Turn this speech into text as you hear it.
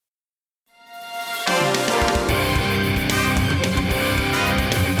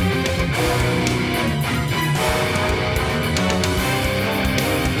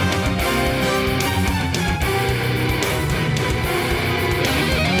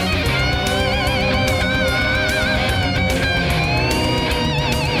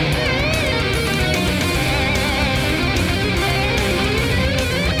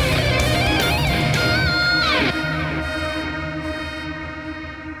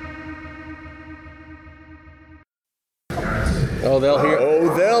Oh, they'll hear.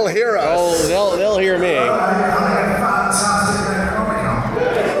 Oh, they'll hear us. Oh, they'll hear me.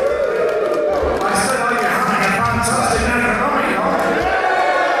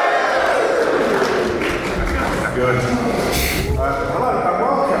 Good. Hello and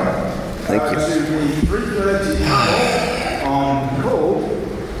welcome Thank you. to the 3:30 panel on called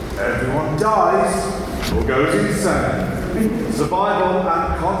Everyone Dies or Goes Insane. Survival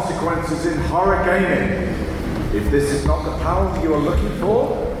and Consequences in Horror Gaming. If this is not the panel you are looking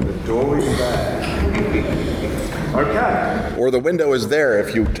for, the door is there. Okay. Or the window is there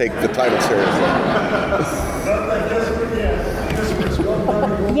if you take the title seriously.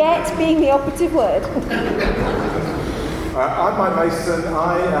 Yet being the operative word. I'm Mike Mason.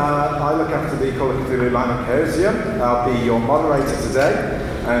 I look after the Call of Cthulhu line of Chaosium. I'll be your moderator today.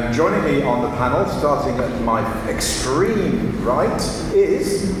 And joining me on the panel, starting at my extreme right,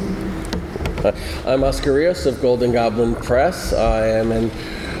 is... I'm Oscar Rios of Golden Goblin Press. I am an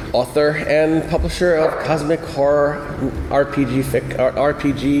author and publisher of cosmic horror,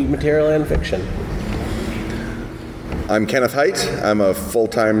 RPG material and fiction. I'm Kenneth Hite. I'm a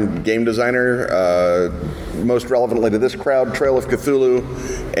full-time game designer, most relevantly to this crowd, Trail of Cthulhu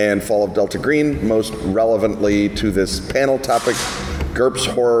and Fall of Delta Green, most relevantly to this panel topic, GURPS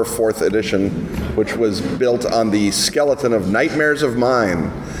Horror 4th Edition, which was built on the skeleton of Nightmares of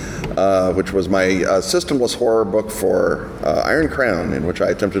Mine, which was my systemless horror book for Iron Crown, in which I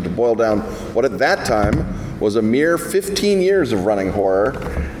attempted to boil down what at that time was a mere 15 years of running horror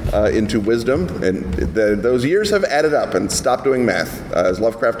into wisdom, and those years have added up, and stop doing math. As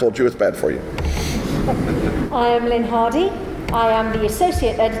Lovecraft told you, it's bad for you. I am Lynn Hardy. I am the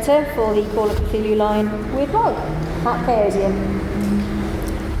associate editor for the Call of Cthulhu line with Rog at Chaosium.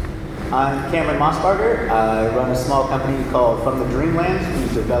 I'm Cameron Mossbarger. I run a small company called From the Dreamland. We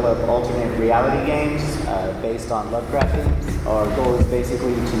develop alternate reality games based on Lovecraft themes. Our goal is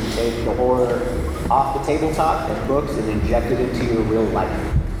basically to take the horror off the tabletop and books and inject it into your real life.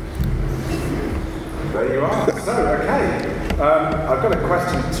 There you are. So, okay. I've got a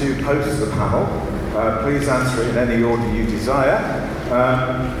question to pose to the panel. Please answer it in any order you desire.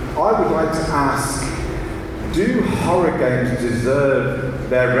 I would like to ask, do horror games deserve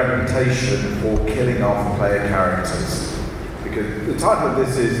their reputation for killing off player characters? Because the title of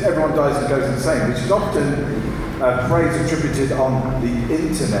this is Everyone Dies and Goes Insane, which is often a phrase attributed on the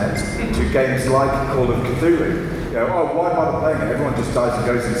internet to games like Call of Cthulhu. You know, oh, why bother playing it? Everyone just dies and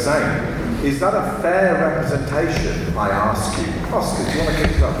goes insane. Is that a fair representation, I ask you? Oscar, do you want to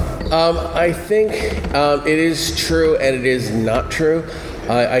kick it off? I think it is true and it is not true.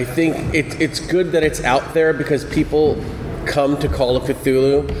 I think it's good that it's out there because people come to Call of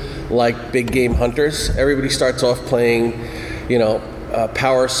Cthulhu like big game hunters. Everybody starts off playing,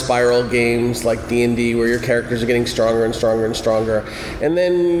 power spiral games like D&D where your characters are getting stronger and stronger and stronger. And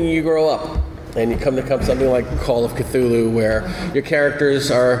then you grow up and you come to something like Call of Cthulhu where your characters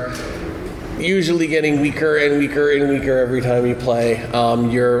are usually getting weaker and weaker and weaker every time you play.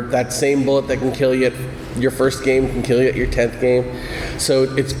 That same bullet that can kill you at your first game can kill you at your 10th game. So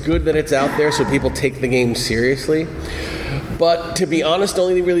it's good that it's out there so people take the game seriously. But to be honest,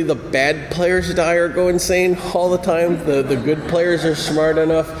 only really the bad players die or go insane all the time. The good players are smart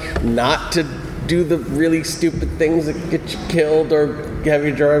enough not to do the really stupid things that get you killed or have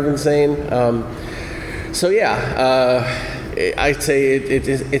you drive insane. I'd say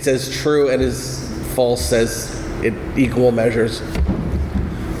it's as true and as false as it equal measures.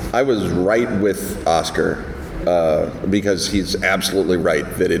 I was right with Oscar because he's absolutely right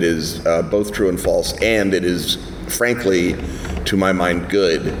that it is both true and false, and it is, frankly, to my mind,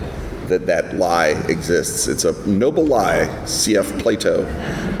 good that lie exists. It's a noble lie, CF Plato,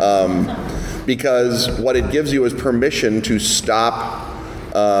 because what it gives you is permission to stop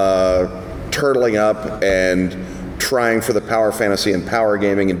turtling up and trying for the power fantasy and power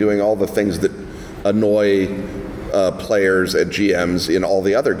gaming and doing all the things that annoy players and GMs in all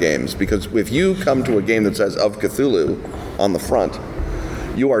the other games. Because if you come to a game that says of Cthulhu on the front,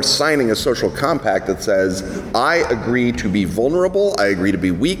 you are signing a social compact that says, I agree to be vulnerable, I agree to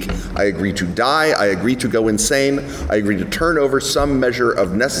be weak, I agree to die, I agree to go insane, I agree to turn over some measure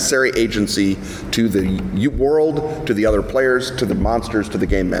of necessary agency to the world, to the other players, to the monsters, to the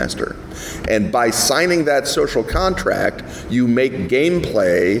game master. And by signing that social contract, you make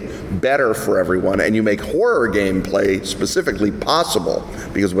gameplay better for everyone, and you make horror gameplay specifically possible.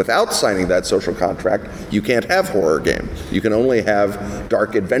 Because without signing that social contract, you can't have horror games. You can only have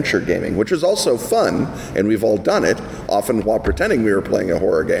dark adventure gaming, which is also fun, and we've all done it, often while pretending we were playing a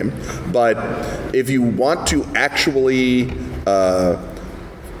horror game. But if you want to actually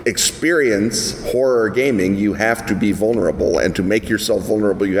experience horror gaming, you have to be vulnerable, and to make yourself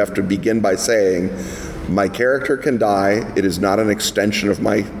vulnerable, you have to begin by saying, my character can die. It is not an extension of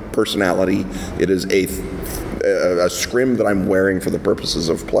my personality. It is a scrim that I'm wearing for the purposes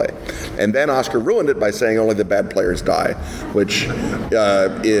of play. And then Oscar ruined it by saying only the bad players die, which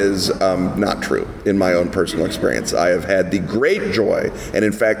is not true in my own personal experience. I have had the great joy, and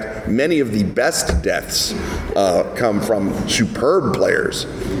in fact, many of the best deaths come from superb players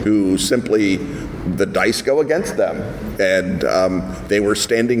who simply, the dice go against them, and they were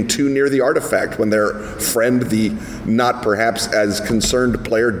standing too near the artifact when their friend, the not perhaps as concerned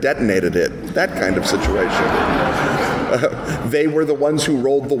player, detonated it. That kind of situation. They were the ones who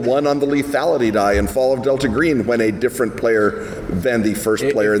rolled the 1 on the lethality die in Fall of Delta Green when a different player than the first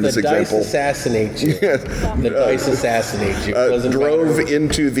player in this example. The dice assassinate you. The dice assassinate you. Drove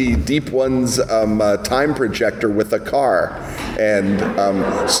into the Deep One's time projector with a car and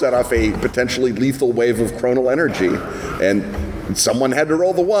set off a potentially lethal wave of chronal energy. And someone had to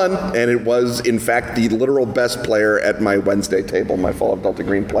roll the 1, and it was, in fact, the literal best player at my Wednesday table, my Fall of Delta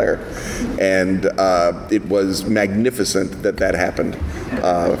Green player. And it was magnificent that happened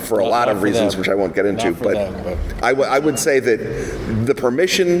for a lot of reasons, which I won't get into. But I would say that the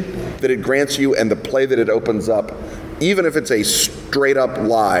permission that it grants you and the play that it opens up, even if it's a straight-up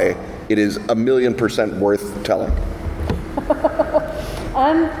lie, it is 1,000,000% worth telling.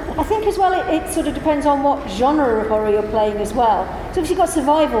 I think as well it sort of depends on what genre of horror you're playing as well. So if you've got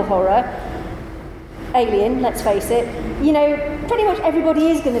survival horror, Alien, let's face it, you know, pretty much everybody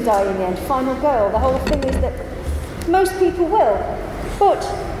is going to die in the end. Final girl. The whole thing is that most people will. But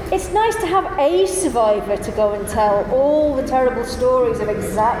it's nice to have a survivor to go and tell all the terrible stories of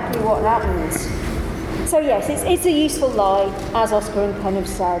exactly what happens. So yes, it's a useful lie, as Oscar and Pen have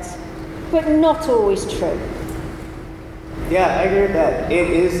said, but not always true. Yeah, I agree with that. It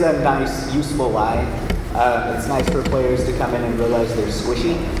is a nice, useful lie. It's nice for players to come in and realize they're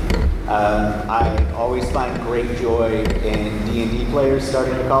squishy. I always find great joy in D&D players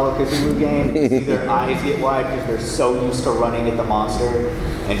starting a Call of Cthulhu game. You see their eyes get wide because they're so used to running at the monster,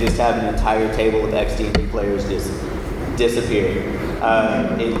 and just have an entire table of ex-D&D players just disappear.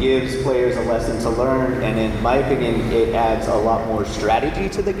 It gives players a lesson to learn, and in my opinion, it adds a lot more strategy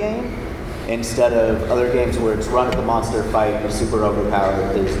to the game. Instead of other games where it's run at the monster, fight, you're super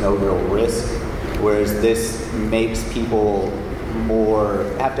overpowered, there's no real risk. Whereas this makes people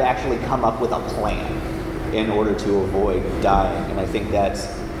have to actually come up with a plan in order to avoid dying. And I think that's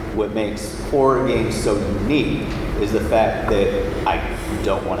what makes horror games so unique, is the fact that I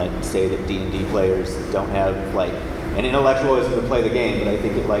don't want to say that D&D players don't have an intellectualism to play the game, but I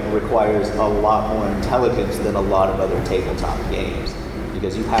think it requires a lot more intelligence than a lot of other tabletop games.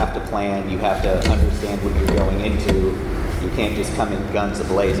 Because you have to plan, you have to understand what you're going into. You can't just come in guns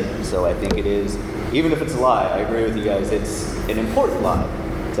a-blazing. So I think it is, even if it's a lie, I agree with you guys, it's an important lie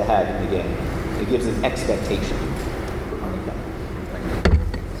to have in the game. It gives an expectation.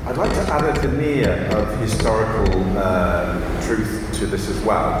 I'd like to add a veneer of historical truth to this as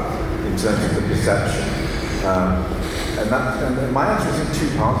well, in terms of the perception. And my answer is in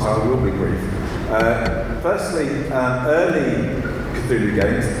 2 parts, so I will be brief. Firstly, early Cthulhu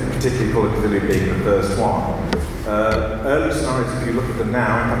games, particularly Call of Cthulhu being the first one. Early scenarios, if you look at them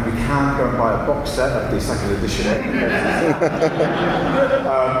now, and we can go and buy a box set of the second edition.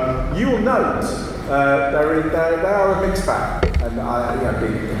 You will note they are a mixed bag, and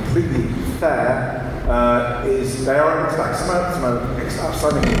being completely fair, is they are a mixed bag. Some are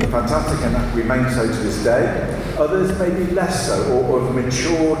absolutely fantastic and that remain so to this day. Others maybe less so, or have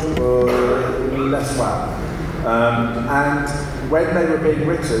matured less well. And when they were being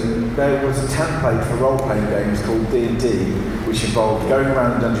written, there was a template for role-playing games called D&D, which involved going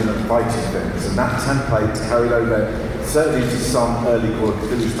around the dungeon and fighting things. And that template carried over certainly to some early Call of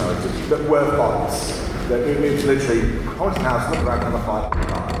Cthulhu narratives that were fights. That it was literally haunted house, look around, have a fight,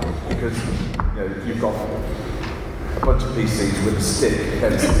 because you've got a bunch of PCs with a stick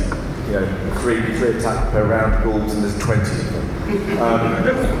against three attack per round ghouls, and there's 20 of them.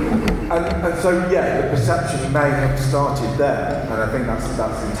 And so, the perception may have started there, and I think that's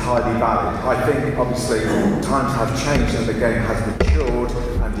entirely valid. I think, obviously, times have changed and the game has matured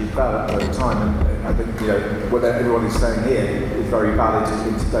and developed over time, and I think, what everyone is saying here is very valid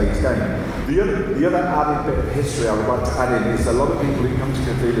in today's game. The other added bit of history I would like to add in is a lot of people who come to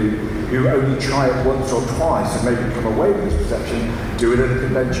Cthulhu who only try it once or twice and maybe come away with this perception, do it at a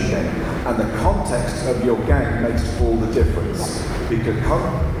convention game. And the context of your game makes all the difference. Because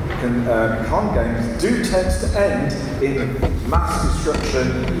con games do tend to end in mass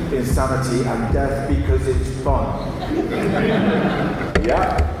destruction, insanity, and death because it's fun.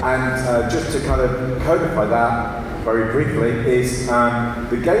 And just to kind of codify that very briefly is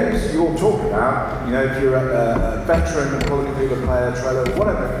the games you're talking about, you know, if you're a veteran Call of Cthulhu player, trailer,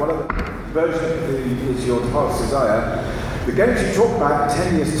 whatever version of Cthulhu is your heart's desire, the games you talk about in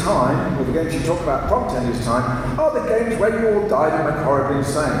 10 years' time, or the games you talk about from 10 years' time, are the games where you all died and went horribly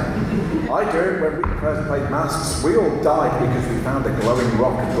insane. I do. When we first played Masks, we all died because we found a glowing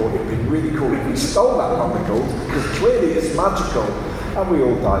rock and thought it'd be really cool if we stole that particle, because clearly it's magical. And we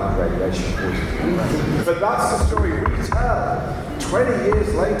all died of radiation poisoning. But that's the story we tell 20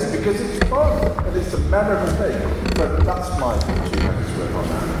 years later because it's fun and it's a memorable thing. But that's my 2 minutes worth on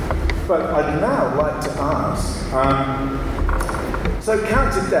that. But I'd now like to ask, so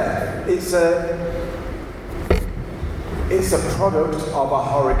Character Death, it's a product of a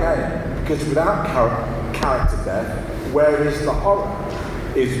horror game, because without character death, where is the horror?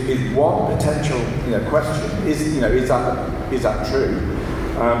 Is one potential question. Is that true?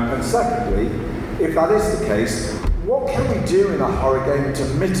 And secondly, if that is the case, what can we do in a horror game to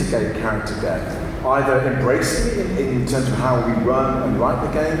mitigate character death? Either embracing it in terms of how we run and write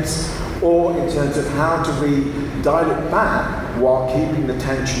the games, or in terms of how do we dial it back while keeping the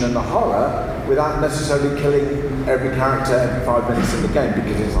tension and the horror without necessarily killing every character every 5 minutes in the game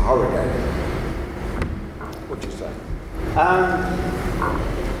because it's a horror game. What do you say?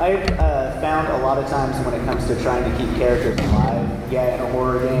 I've found a lot of times when it comes to trying to keep characters alive, in a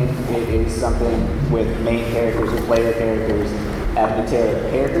horror game, it is something with main characters or player characters having to tailor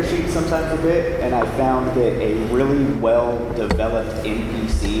character sheets sometimes a bit, and I found that a really well-developed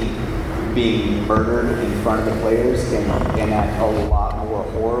NPC being murdered in front of the players can enact a lot more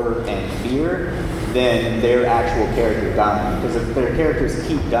horror and fear than their actual character dying. Because if their characters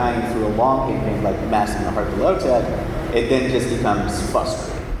keep dying through a long campaign, like Masking the Heart of Lotad, it then just becomes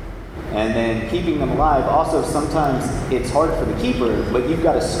frustrating. And then keeping them alive, also sometimes it's hard for the keeper, but you've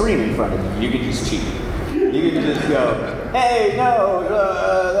got a screen in front of you. You can just cheat. You can just go, hey, no,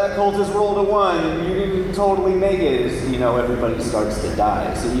 that cultist rolled a 1. You can totally make it as, everybody starts to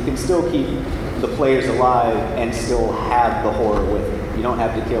die. So you can still keep the players alive and still have the horror with it. You don't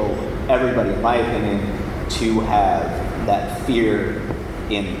have to kill everybody, in my opinion, to have that fear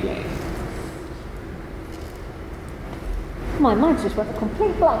in the game. My mind just went a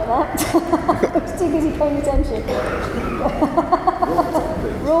complete blank there. I was too busy paying attention.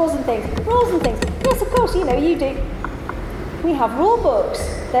 Rules and things. Yes, of course, you do. We have rule books.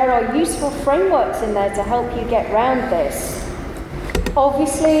 There are useful frameworks in there to help you get round this.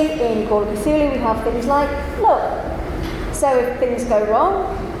 Obviously, in Call of Cthulhu, we have things like luck. So if things go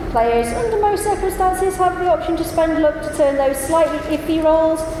wrong, players, under most circumstances, have the option to spend luck to turn those slightly iffy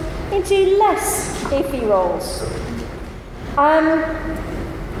rolls into less iffy rolls.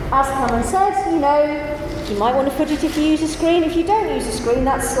 As Cameron said, you might want to fudge it if you use a screen. If you don't use a screen,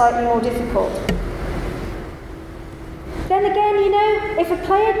 that's slightly more difficult. Then again, if a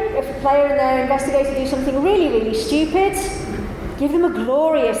player and their investigator do something really, really stupid, give them a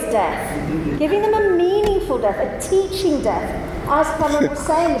glorious death. Giving them a meaningful death, a teaching death. As Cameron was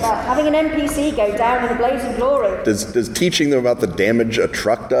saying about having an NPC go down in a blaze of glory. Does teaching them about the damage a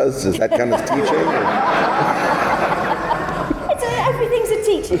truck does? Is that kind of teaching? Everything's a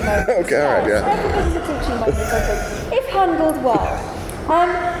teaching moment. Okay, all right, yeah. Everything's a teaching moment, I think, if handled well.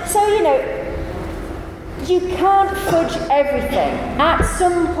 You can't fudge everything. At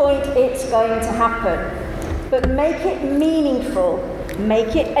some point, it's going to happen. But make it meaningful,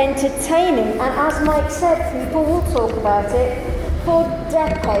 make it entertaining, and as Mike said, people will talk about it for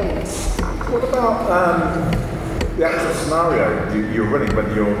decades. What about the actual scenario you're running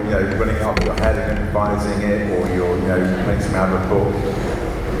when you're running it off your head and improvising it, or you're playing some out of a book?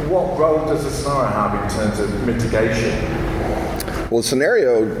 What role does the scenario have in terms of mitigation? Well, the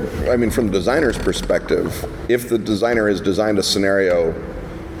scenario, from the designer's perspective, if the designer has designed a scenario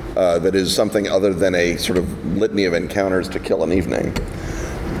that is something other than a sort of litany of encounters to kill an evening,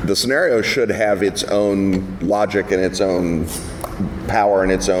 the scenario should have its own logic and its own power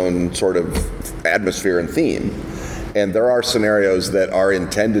and its own sort of atmosphere and theme. And there are scenarios that are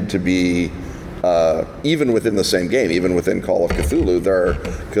intended to be, even within the same game, even within Call of Cthulhu, there are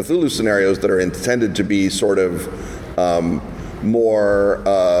Cthulhu scenarios that are intended to be sort of more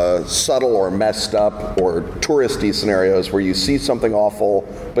subtle or messed up or touristy scenarios where you see something awful,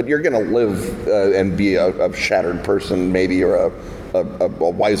 but you're going to live and be a shattered person maybe, or a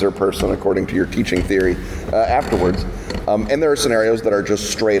wiser person according to your teaching theory afterwards. And there are scenarios that are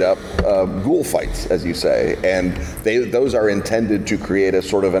just straight up ghoul fights, as you say, and those are intended to create a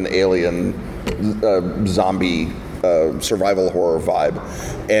sort of an alien zombie survival horror vibe.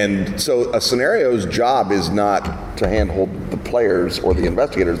 And so a scenario's job is not to handhold the players or the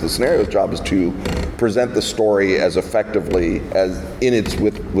investigators. The scenario's job is to present the story as effectively as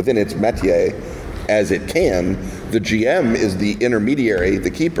within its métier as it can. The GM is the intermediary,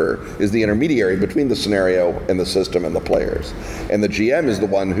 the keeper is the intermediary between the scenario and the system and the players. And the GM is the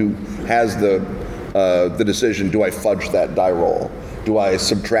one who has the decision, do I fudge that die roll? Do I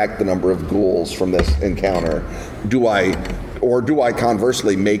subtract the number of ghouls from this encounter? Do I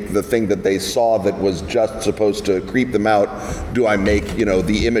conversely make the thing that they saw that was just supposed to creep them out, do I make,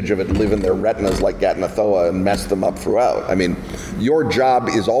 the image of it live in their retinas like Gatnathoa and mess them up throughout? I mean, your job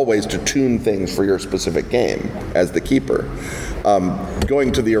is always to tune things for your specific game as the keeper.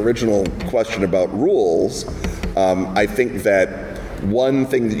 Going to the original question about rules, I think that one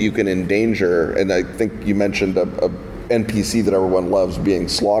thing that you can endanger, and I think you mentioned a NPC that everyone loves being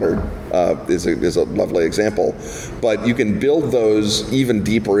slaughtered is a lovely example, but you can build those even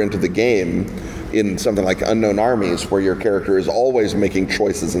deeper into the game in something like Unknown Armies, where your character is always making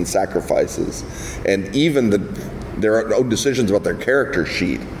choices and sacrifices, and even their own decisions about their character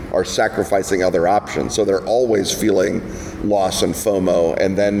sheet are sacrificing other options, so they're always feeling loss and FOMO,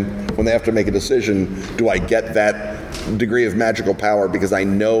 and then when they have to make a decision, do I get that degree of magical power because I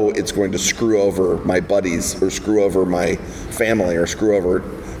know it's going to screw over my buddies or screw over my family or screw over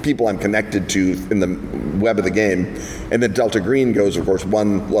people I'm connected to in the web of the game? And then Delta Green goes, of course,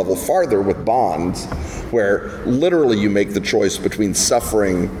 one level farther with Bonds, where literally you make the choice between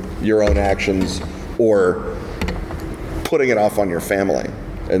suffering your own actions or putting it off on your family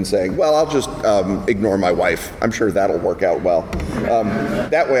and saying, well, I'll just ignore my wife. I'm sure that'll work out well.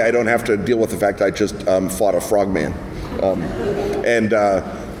 That way I don't have to deal with the fact I just fought a frogman. And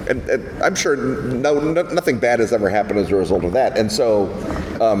I'm sure nothing bad has ever happened as a result of that. And so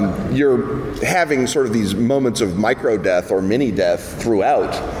you're having sort of these moments of micro-death or mini-death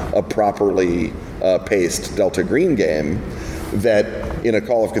throughout a properly paced Delta Green game that in a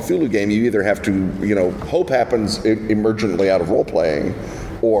Call of Cthulhu game you either have to, hope happens emergently out of role-playing,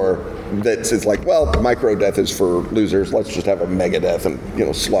 or that it's like, well, micro-death is for losers, let's just have a mega-death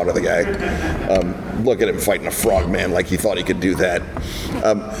and, slaughter the guy. Look at him fighting a frogman like he thought he could do that.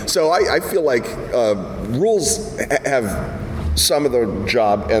 So I feel like rules have some of the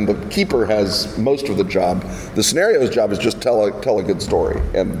job, and the keeper has most of the job. The scenario's job is just tell a good story,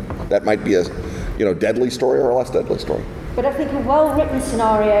 and that might be a deadly story or a less deadly story. But I think a well-written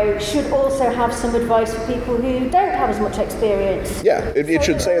scenario should also have some advice for people who don't have as much experience. Yeah, it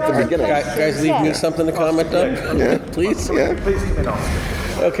should say at the beginning. Guys, leave me something to comment on, please. Yeah. Please come in,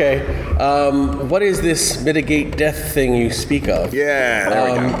 Oscar. Okay. What is this mitigate death thing you speak of? Yeah,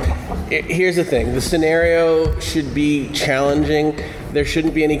 there we go. Here's the thing. The scenario should be challenging. There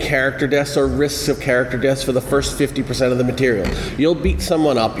shouldn't be any character deaths or risks of character deaths for the first 50% of the material. You'll beat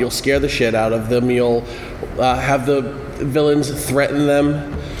someone up. You'll scare the shit out of them. You'll have the villains threaten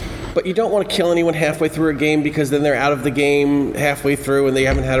them. But you don't want to kill anyone halfway through a game, because then they're out of the game halfway through and they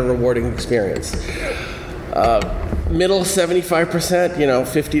haven't had a rewarding experience. Middle 75%,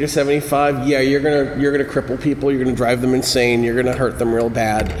 50 to 75. Yeah, you're gonna cripple people. You're gonna drive them insane. You're gonna hurt them real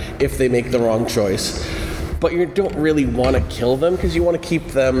bad if they make the wrong choice. But you don't really want to kill them, because you want to keep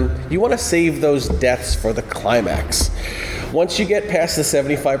them. You want to save those deaths for the climax. Once you get past the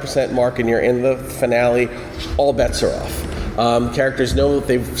 75% mark and you're in the finale, all bets are off. Characters know what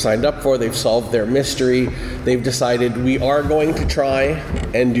they've signed up for. They've solved their mystery. They've decided we are going to try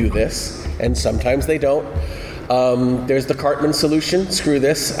and do this, and sometimes they don't. There's the Cartman solution. Screw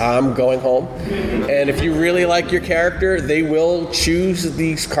this, I'm going home. And if you really like your character, they will choose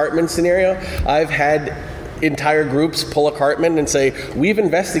the Cartman scenario. I've had entire groups pull a Cartman and say, we've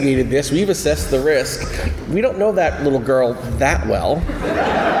investigated this, we've assessed the risk. We don't know that little girl that well.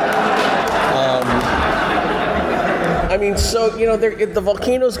 The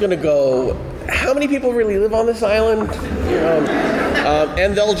volcano's going to go, how many people really live on this island?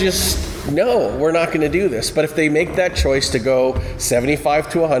 And they'll just, no, we're not going to do this. But if they make that choice to go 75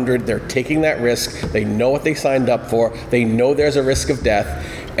 to 100, they're taking that risk. They know what they signed up for. They know there's a risk of death.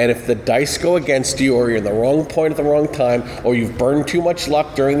 And if the dice go against you, or you're in the wrong point at the wrong time, or you've burned too much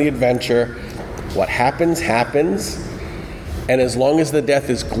luck during the adventure, what happens, happens. And as long as the death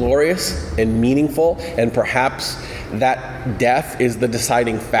is glorious and meaningful, and perhaps that death is the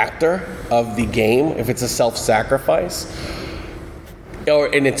deciding factor of the game, if it's a self-sacrifice,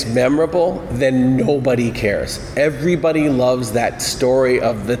 and it's memorable, then nobody cares. Everybody loves that story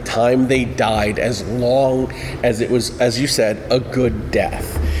of the time they died, as long as it was, as you said, a good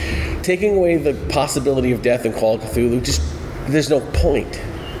death. Taking away the possibility of death in Call of Cthulhu, there's no point.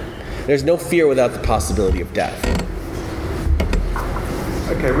 There's no fear without the possibility of death.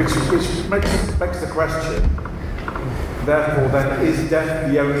 Okay, which begs the question, therefore then, is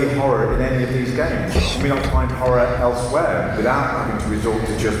death the only horror in any of these games? Can we not find horror elsewhere without having to resort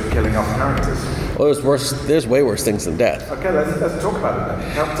to just killing off characters? Well, there's way worse things than death. Okay, let's talk about it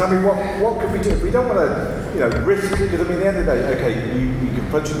then. Tell me what could we do? If we don't want to, risk, because at the end of the day, okay, you can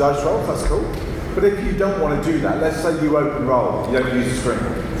punch the dice roll, that's cool. But if you don't want to do that, let's say you open roll, you don't use a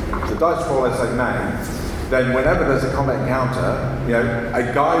screen. The dice roll, let's say name. Then whenever there's a combat encounter,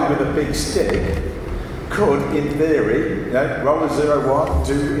 a guy with a big stick could, in theory, roll a 0-1,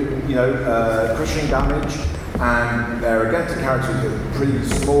 do, crushing damage, and they're against a character who's a pretty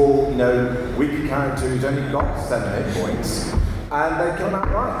small, weaker character who's only got 7 hit points, and they kill him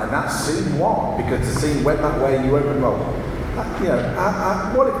outright. And that's scene 1, because the scene went that way and you open roll.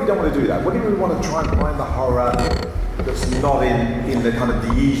 What if we don't want to do that? What if we want to try and find the horror that's not in the kind of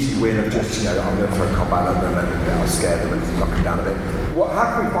the easy win of just, I'm going to throw combat at them and I'll scare them and knock them down a bit.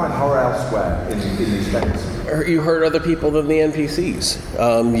 How can we find horror elsewhere in these games? You hurt other people than the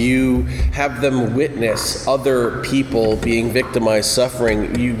NPCs. You have them witness other people being victimized,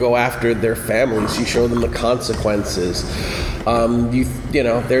 suffering. You go after their families. You show them the consequences.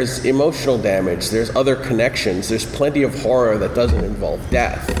 There's emotional damage. There's other connections. There's plenty of horror that doesn't involve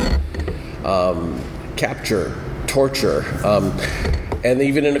death, capture, torture, and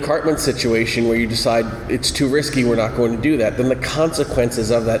even in a Cartman situation where you decide it's too risky, we're not going to do that, then the consequences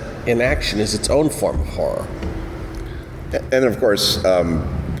of that inaction is its own form of horror. And of course,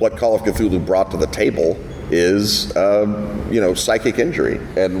 what Call of Cthulhu brought to the table is, psychic injury,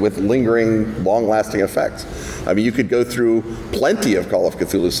 and with lingering, long-lasting effects. I mean, you could go through plenty of Call of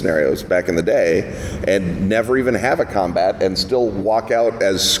Cthulhu scenarios back in the day and never even have a combat and still walk out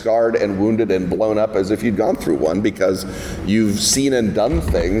as scarred and wounded and blown up as if you'd gone through one, because you've seen and done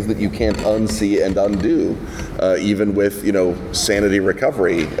things that you can't unsee and undo. Even with, sanity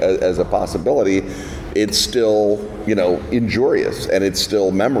recovery as a possibility, it's still, injurious, and it's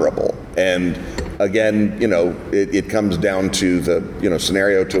still memorable. And again, it comes down to the,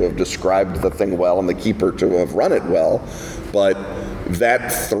 scenario to have described the thing well and the keeper to have run it well. But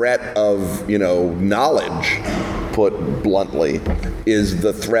that threat of, knowledge, put bluntly, is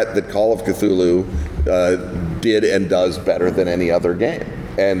the threat that Call of Cthulhu did and does better than any other game.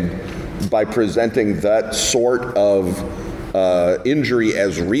 And by presenting that sort of injury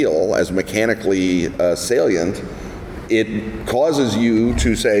as real, as mechanically salient, it causes you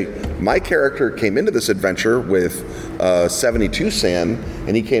to say, my character came into this adventure with 72 SAN,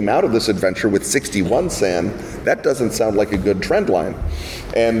 and he came out of this adventure with 61 SAN. That doesn't sound like a good trend line.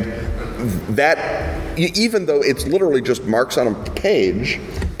 And that, even though it's literally just marks on a page,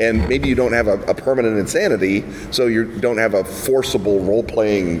 and maybe you don't have a permanent insanity, so you don't have a forcible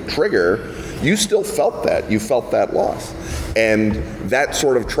role-playing trigger, you still felt that. You felt that loss. And that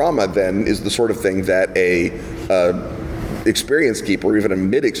sort of trauma then is the sort of thing that a experienced keeper, or even a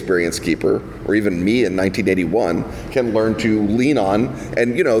mid-experienced keeper, or even me in 1981, can learn to lean on.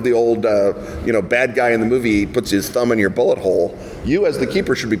 And the old bad guy in the movie puts his thumb in your bullet hole. You as the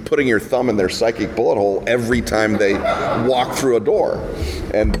keeper should be putting your thumb in their psychic bullet hole every time they walk through a door.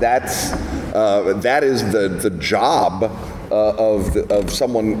 And that is the job of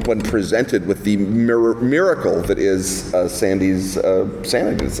someone when presented with the miracle that is Sandy's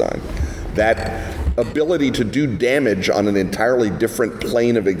sanity design. That ability to do damage on an entirely different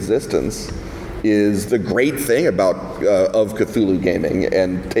plane of existence is the great thing about of Cthulhu gaming,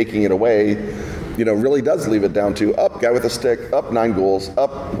 and taking it away, really does leave it down to up guy with a stick, up 9 ghouls,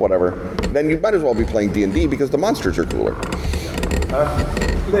 up whatever. Then you might as well be playing D&D because the monsters are cooler.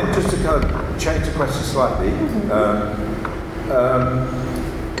 Lynn, just to kind of change the question slightly,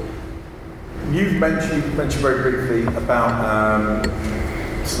 you've mentioned very briefly about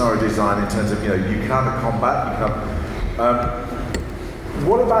scenario design in terms of, you can have a combat, you can have,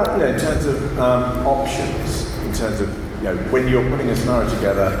 what about, in terms of options, in terms of, when you're putting a scenario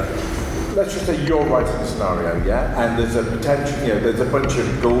together, let's just say you're writing the scenario, and there's a potential, there's a bunch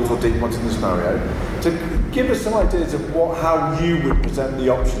of ghouls or demons in the scenario, to give us some ideas of how you would present the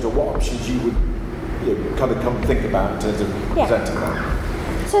options, or what options you would kind of come think about in terms of presenting that.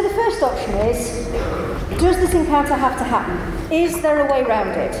 So the first option is, does this encounter have to happen? Is there a way around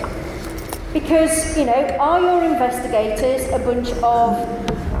it? Because, are your investigators a bunch of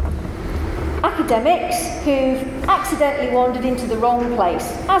academics who've accidentally wandered into the wrong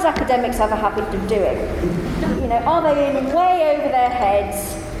place, as academics have a habit of doing? Are they in way over their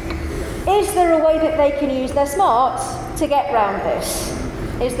heads? Is there a way that they can use their smarts to get round this?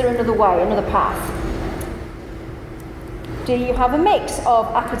 Is there another way, another path? Do you have a mix of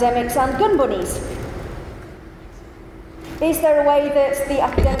academics and gun bunnies? Is there a way that the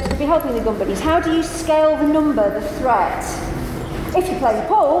academics could be helping the gun bunnies? How do you scale the number, the threat? If you play the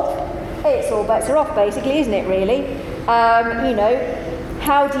pulp, it's all bets are off, basically, isn't it, really?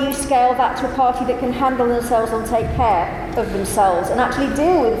 How do you scale that to a party that can handle themselves and take care of themselves and actually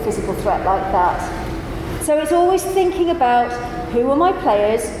deal with a physical threat like that? So it's always thinking about who are my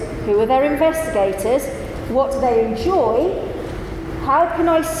players, who are their investigators, what do they enjoy, how can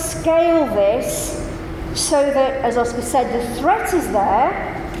I scale this so that, as Oscar said, the threat is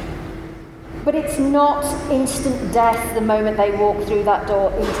there, but it's not instant death the moment they walk through that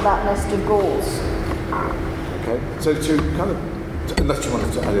door into that nest of ghouls. Okay, so to kind of, unless you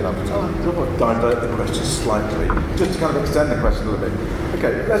wanted to add in, I want to divert the question slightly, just to kind of extend the question a little bit.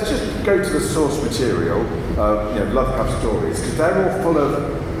 Okay, let's just go to the source material, Lovecraft stories, because they're all full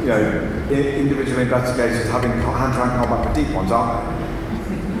of, individual investigators having hand-to-hand combat with deep ones, aren't they?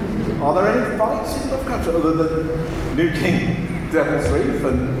 Are there any fights in Lovecraft other than New King, Devil's Reef,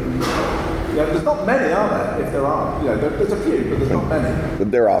 and there's not many, are there? If there are, there's a few, but there's not many.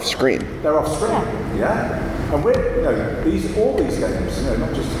 But they're off screen. They're off screen, yeah. And we're, all these games,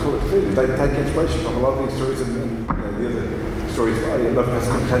 not just Call of Duty, they take inspiration from a lot of these stories and the other stories, Lovecraft's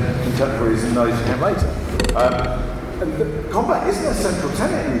contemporaries and those who came later. And the combat isn't a central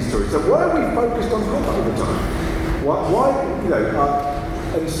tenet in these stories. So why are we focused on combat all the time? Why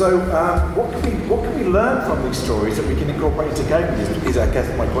and so, what can we learn from these stories that we can incorporate into gaming? Is I guess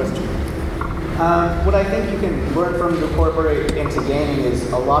my question. What I think you can learn from and incorporate into gaming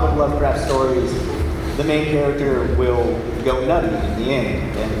is a lot of Lovecraft stories. The main character will go nutty in the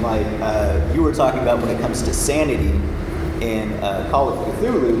end, and like you were talking about when it comes to sanity in Call of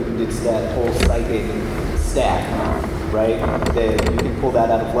Cthulhu, it's that whole psychic stack, right? That you can pull that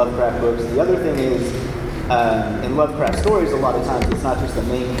out of Lovecraft books. The other thing is. In Lovecraft stories, a lot of times it's not just the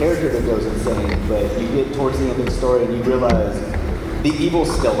main character that goes insane, but you get towards the end of the story and you realize the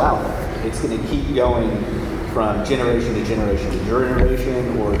evil's still out there. It's going to keep going from generation to generation to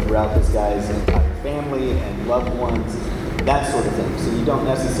generation, or throughout this guy's entire family and loved ones, that sort of thing. So you don't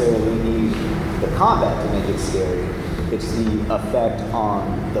necessarily need the combat to make it scary. It's the effect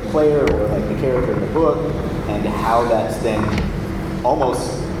on the player or like the character in the book and how that's then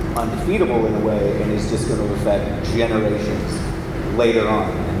almost undefeatable in a way, and is just going to affect generations later on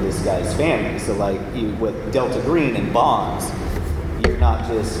in this guy's family. So like with Delta Green and Bonds, you're not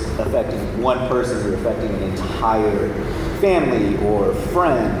just affecting one person, you're affecting an entire family or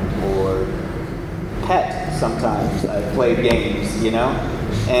friend or pet. Sometimes I've played games,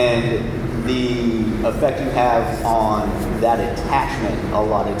 and the effect you have on that attachment a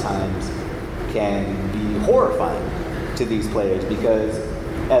lot of times can be horrifying to these players, because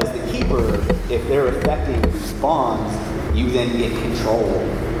as the keeper, if they're affecting these bonds, you then get control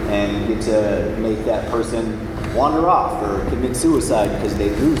and get to make that person wander off or commit suicide because they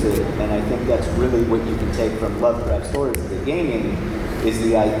lose it. And I think that's really what you can take from Lovecraft stories of the gaming, is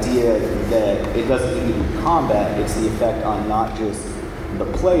the idea that it doesn't need to be combat, it's the effect on not just the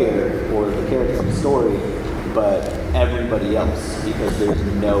player or the character of the story, but everybody else, because there's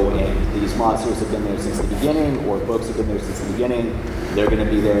no end. These monsters have been there since the beginning, or books have been there since the beginning. They're going to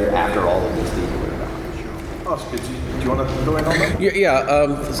be there after all of these people are gone. Oscar, do you want to go in on that?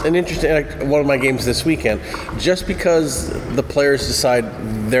 Yeah, it's an interesting, one of my games this weekend. Just because the players decide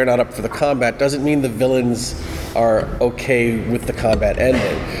they're not up for the combat doesn't mean the villains are okay with the combat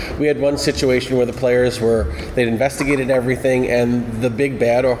ending. We had one situation where the players they'd investigated everything, and the big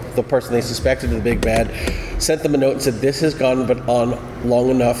bad, or the person they suspected of the big bad, sent them a note and said, "This has gone on long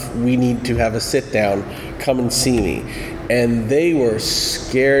enough, we need to have a sit down, come and see me." And they were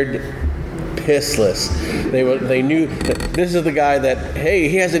scared pissless. They knew that this is the guy that, hey,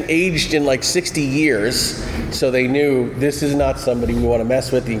 he hasn't aged in like 60 years, so they knew this is not somebody we want to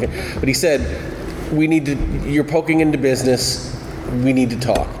mess with. But he said, you're poking into business, we need to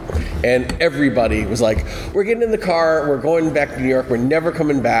talk. And everybody was like, we're getting in the car, we're going back to New York, we're never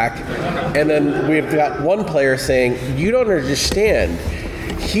coming back. And then we've got one player saying, you don't understand,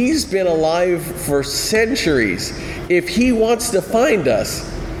 he's been alive for centuries. If he wants to find us,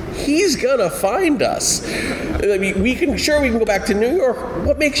 he's gonna find us. I mean, we can go back to New York.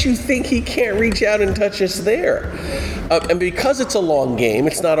 What makes you think he can't reach out and touch us there? And because it's a long game,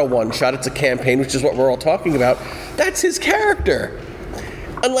 it's not a one-shot, it's a campaign, which is what we're all talking about, that's his character.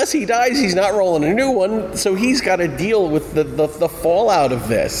 Unless he dies, he's not rolling a new one, so he's got to deal with the fallout of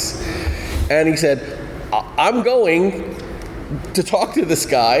this. And he said, I'm going to talk to this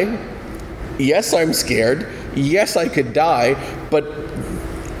guy. Yes, I'm scared. Yes, I could die, but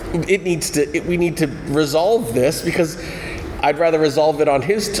we need to resolve this, because I'd rather resolve it on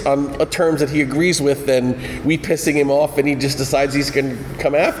on terms that he agrees with than we pissing him off and he just decides he's going to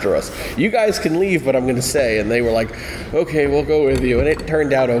come after us. You guys can leave, but I'm going to stay. And they were like, okay, we'll go with you. And it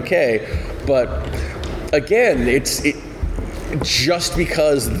turned out okay. But again, just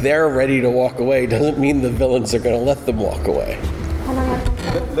because they're ready to walk away doesn't mean the villains are going to let them walk away. Can I add?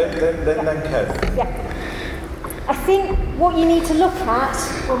 Then Kev. Yeah. I think what you need to look at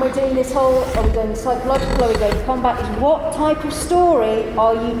when we're doing this whole, are we going psychological, are we going combat, is what type of story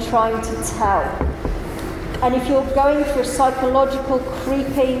are you trying to tell? And if you're going for a psychological,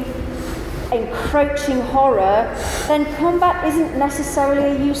 creepy, encroaching horror, then combat isn't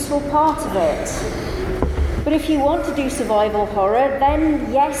necessarily a useful part of it. But if you want to do survival horror,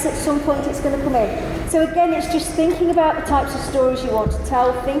 then yes, at some point it's going to come in. So again, it's just thinking about the types of stories you want to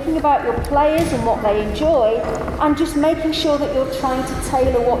tell, thinking about your players and what they enjoy, and just making sure that you're trying to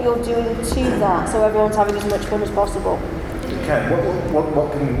tailor what you're doing to that, so everyone's having as much fun as possible. Ken,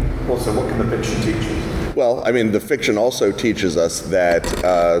 what can the fiction teach us? Well, I mean, the fiction also teaches us that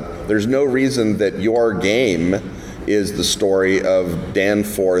there's no reason that your game is the story of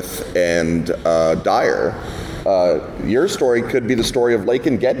Danforth and Dyer. Your story could be the story of Lake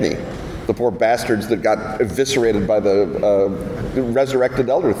and Gedney, the poor bastards that got eviscerated by the resurrected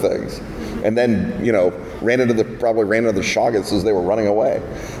elder things, and then, probably ran into the Shoggoths as they were running away.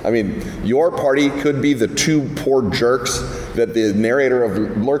 I mean, your party could be the two poor jerks that the narrator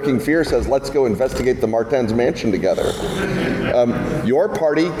of Lurking Fear says, let's go investigate the Martens mansion together. Your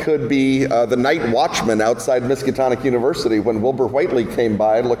party could be the night watchman outside Miskatonic University when Wilbur Whiteley came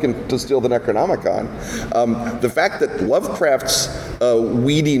by looking to steal the Necronomicon. The fact that Lovecraft's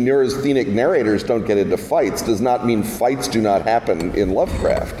weedy neurasthenic narrators don't get into fights does not mean fights do not happen in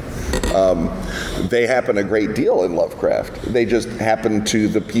Lovecraft. They happen a great deal in Lovecraft. They just happen to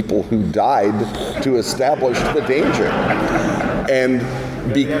the people who died to establish the danger. And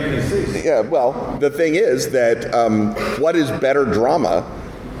the thing is that what is better drama?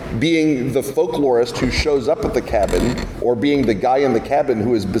 Being the folklorist who shows up at the cabin, or being the guy in the cabin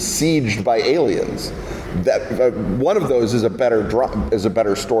who is besieged by aliens? That one of those is a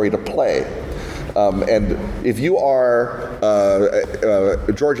better story to play. And if you are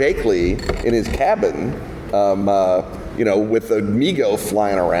George Akeley in his cabin, with the Migo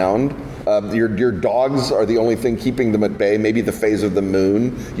flying around, your dogs are the only thing keeping them at bay, maybe the phase of the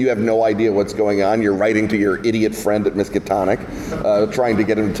moon. You have no idea what's going on. You're writing to your idiot friend at Miskatonic, trying to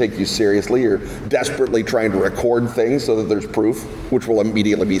get him to take you seriously. You're desperately trying to record things so that there's proof, which will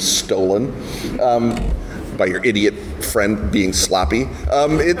immediately be stolen by your idiot friend being sloppy.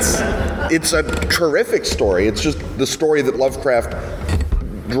 It's a terrific story. It's just the story that Lovecraft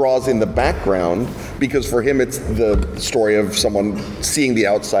draws in the background, because for him it's the story of someone seeing the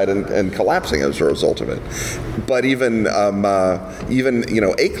outside and collapsing as a result of it. But even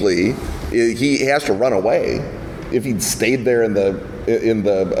Akeley, he has to run away. If he'd stayed there in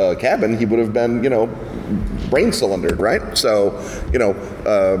the cabin, he would have been brain cylindered, right? So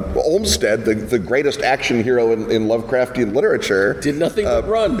Olmsted, the greatest action hero in Lovecraftian literature, did nothing but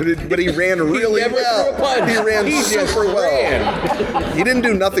run. But he ran really well. He ran super well. He didn't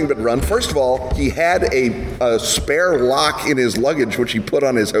do nothing but run. First of all, he had a spare lock in his luggage, which he put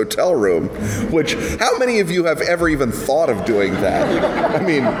on his hotel room. Which, how many of you have ever even thought of doing that? I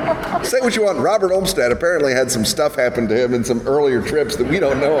mean, say what you want. Robert Olmsted apparently had some stuff happen to him in some earlier trips that we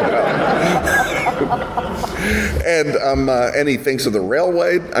don't know about. And he thinks of the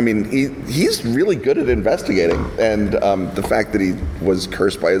railway. I mean, he's really good at investigating, and the fact that he was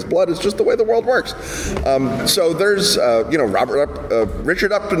cursed by his blood is just the way the world works. So there's,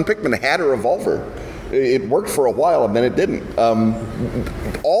 Richard Upton Pickman had a revolver. It worked for a while, and then it didn't.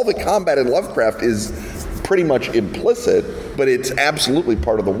 All the combat in Lovecraft is pretty much implicit, but it's absolutely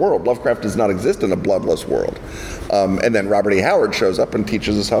part of the world. Lovecraft does not exist in a bloodless world. And then Robert E. Howard shows up and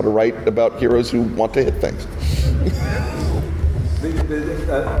teaches us how to write about heroes who want to hit things.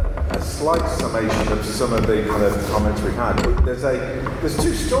 A slight summation of some of the kind of comments we've had. There's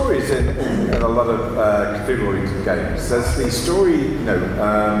two stories in a lot of Cathedral games. There's the story,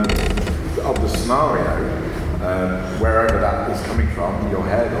 of the scenario, wherever that is coming from, your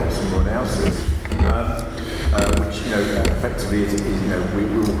head or someone else's, which effectively is we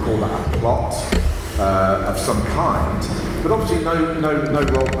will call that a plot of some kind. But obviously, no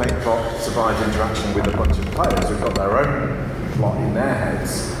role-playing plot survives interaction with a bunch of players who've got their own plot in their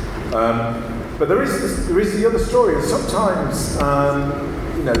heads. But there is the other story. And sometimes,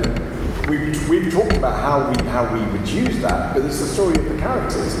 we've talked about how we would use that, but it's the story of the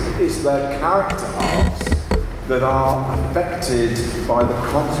characters. It's their character arcs that are affected by the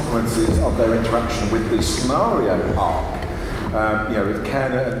consequences of their interaction with the scenario arc. As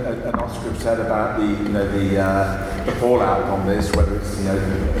Ken and Oscar have said about the fallout on this, whether it's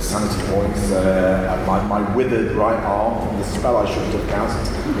sanity points, my withered right arm from the spell I shouldn't have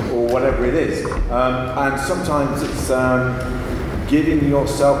cast, or whatever it is, and sometimes it's giving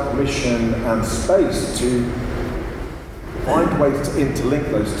yourself permission and space to find ways to interlink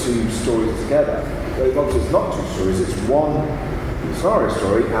those two stories together. But obviously it's not two stories, it's one scenario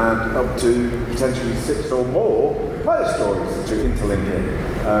story and up to potentially 6 or more player stories to interlink in,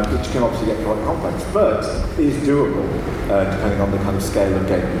 which can obviously get quite complex, but is doable depending on the kind of scale of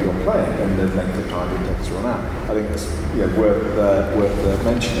game that you're playing and the length of time it takes to run out. I think it's worth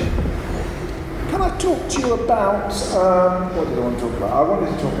mentioning. Can I talk to you about, what did I want to talk about? I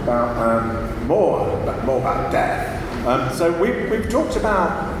wanted to talk about more about death. So we've talked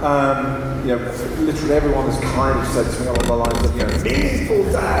about, literally everyone has kind of said something along the lines of, meaningful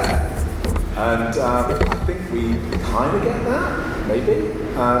death. And I think we kind of get that, maybe.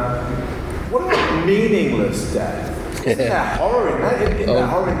 What about meaningless death? Isn't there horror in that? Isn't there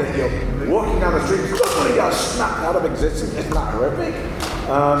horror in that you're walking down the street, suddenly you're snapped out of existence? Isn't that horrific?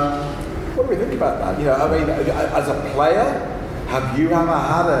 What do we think about that? As a player, have you ever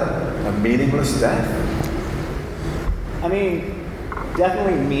had a meaningless death? I mean,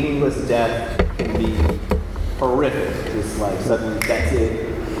 definitely meaningless death can be horrific. Just like suddenly that's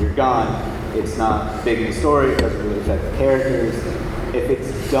it, you're gone. It's not big in the story, it doesn't really affect the characters. If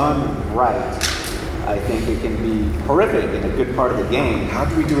it's done right, I think it can be horrific in a good part of the game. How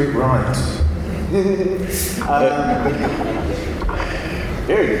do we do it right?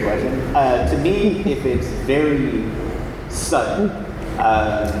 Very good question. To me, if it's very sudden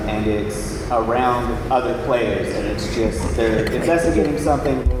and it's around other players and it's just they're investigating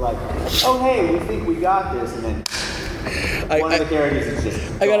something and they're like, oh hey, we think we got this, and then one of the characters is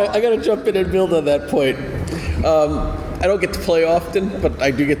just gone. I gotta jump in and build on that point. I don't get to play often, but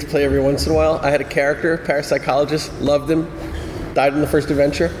I do get to play every once in a while. I had a character, parapsychologist, loved him, died in the first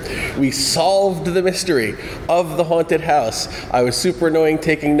adventure. We solved the mystery of the haunted house. I was super annoying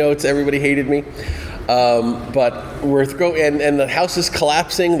taking notes, everybody hated me. But and the house is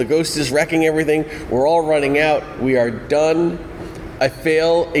collapsing, the ghost is wrecking everything, we're all running out, we are done. I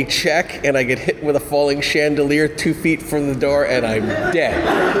fail a check and I get hit with a falling chandelier 2 feet from the door and I'm dead.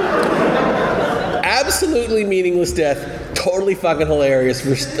 Absolutely meaningless death, totally fucking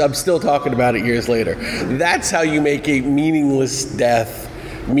hilarious. I'm still talking about it years later. That's how you make a meaningless death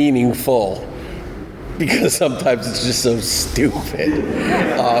meaningful. Because sometimes it's just so stupid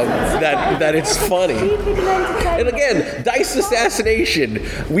that it's funny. And again, dice assassination.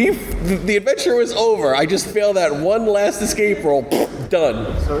 The adventure was over. I just failed that one last escape roll.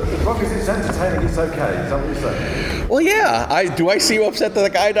 Done. So as long as it's entertaining, it's okay. Is that what you're saying? Well, yeah. Do I seem upset that the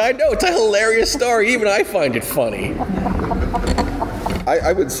guy died? No, it's a hilarious story. Even I find it funny.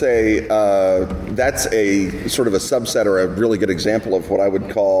 I would say that's a sort of a subset or a really good example of what I would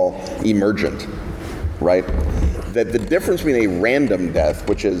call emergent. Right? That the difference between a random death,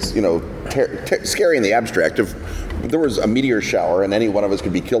 which is, scary in the abstract, if there was a meteor shower and any one of us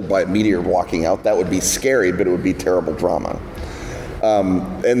could be killed by a meteor walking out, that would be scary, but it would be terrible drama.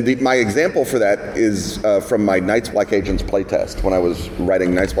 My example for that is from my Night's Black Agents playtest, when I was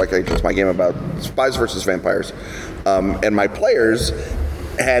writing Night's Black Agents, my game about spies versus vampires. And my players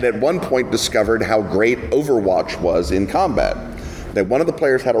had at one point discovered how great Overwatch was in combat. That one of the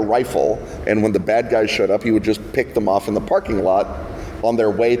players had a rifle, and when the bad guys showed up, he would just pick them off in the parking lot on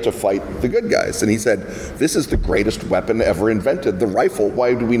their way to fight the good guys. And he said, this is the greatest weapon ever invented, the rifle.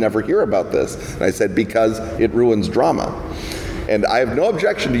 Why do we never hear about this? And I said, because it ruins drama. And I have no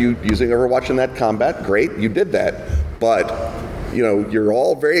objection to you using Overwatch in that combat. Great, you did that. But you're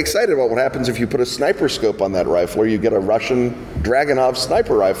all very excited about what happens if you put a sniper scope on that rifle, or you get a Russian Dragunov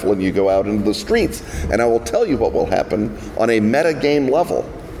sniper rifle and you go out into the streets. And I will tell you what will happen on a meta game level.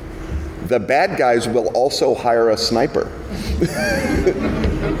 The bad guys will also hire a sniper.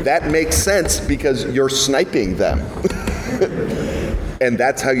 That makes sense because you're sniping them. And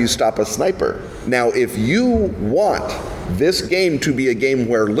that's how you stop a sniper. Now, if you want this game to be a game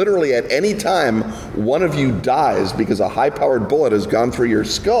where literally at any time one of you dies because a high-powered bullet has gone through your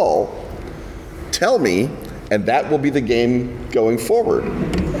skull, tell me, and that will be the game going forward.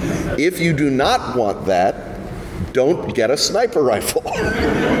 If you do not want that, don't get a sniper rifle.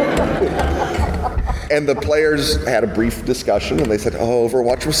 And the players had a brief discussion and they said, oh,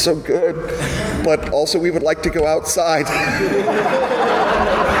 Overwatch was so good, but also we would like to go outside.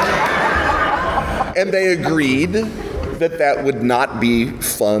 And they agreed that would not be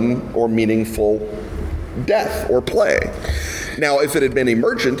fun or meaningful death or play. Now, if it had been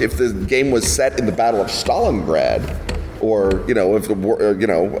emergent, if the game was set in the Battle of Stalingrad, or if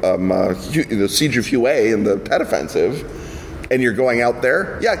the Siege of Hue and the Tet Offensive, and you're going out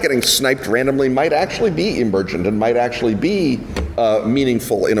there, getting sniped randomly might actually be emergent and might actually be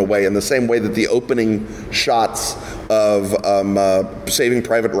meaningful in a way, in the same way that the opening shots of Saving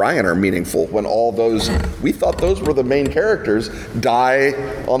Private Ryan are meaningful, when all those, we thought those were the main characters, die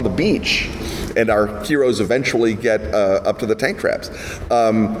on the beach. And our heroes eventually get up to the tank traps.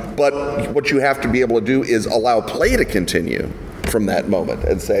 But what you have to be able to do is allow play to continue from that moment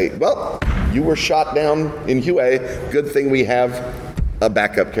and say, well, you were shot down in Hue, good thing we have a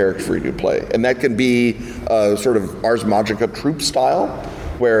backup character for you to play. And that can be sort of Ars Magica troop style,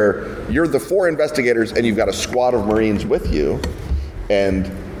 where you're the 4 investigators and you've got a squad of Marines with you, and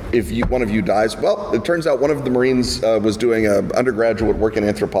if one of you dies, well, it turns out one of the Marines was doing an undergraduate work in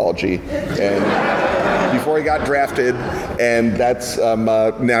anthropology, and before he got drafted, and that's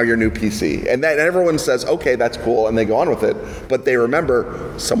now your new PC. And everyone says, okay, that's cool, and they go on with it, but they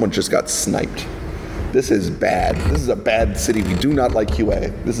remember someone just got sniped. This is bad. This is a bad city. We do not like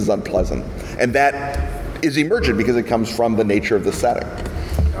Hue. This is unpleasant. And that is emergent because it comes from the nature of the setting.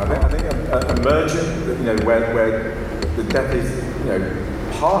 I think emergent, where the death is,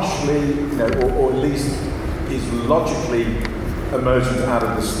 partially, or at least is logically emergent out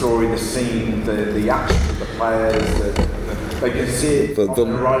of the story, the scene, the actions of the players. They can see it. The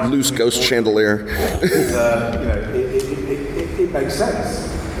loose ghost chandelier. It makes sense.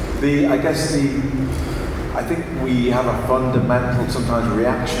 I think we have a fundamental sometimes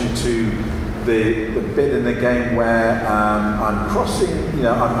reaction to the bit in the game where I'm crossing,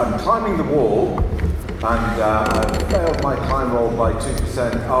 I'm climbing the wall. And I failed my climb roll by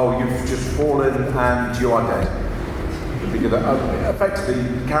 2%. Oh, you've just fallen and you are dead. Because effectively,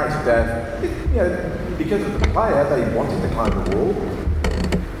 character death, because of the player, they wanted to climb the wall.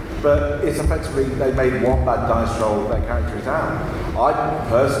 But it's effectively, they made one bad dice roll, their character is out. I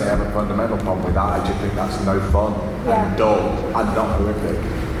personally have a fundamental problem with that. I just think that's no fun and dull and not horrific.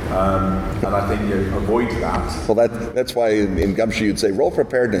 And I think you avoid that. Well, that's why in Gumshoe you'd say, roll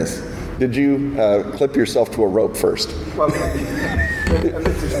preparedness. Did you clip yourself to a rope first? Well, and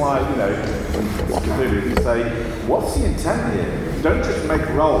this is why, you say, what's the intent here? Don't just make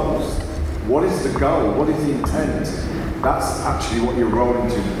rolls. What is the goal? What is the intent? That's actually what you're rolling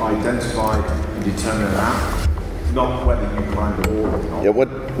to identify and determine an outcome. It's not whether you climb the wall or not. Yeah,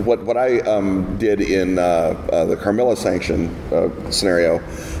 what I did in the Carmilla Sanction scenario,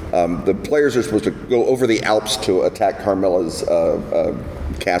 the players are supposed to go over the Alps to attack Carmilla's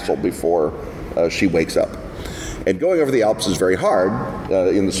castle before she wakes up. And going over the Alps is very hard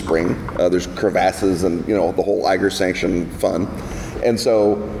in the spring. There's crevasses and the whole Eiger Sanction fun. And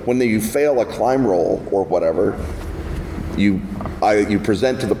so when you fail a climb roll or whatever, you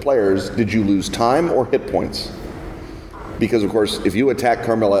present to the players, did you lose time or hit points? Because of course, if you attack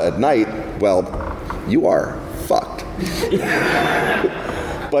Carmilla at night, well, you are fucked.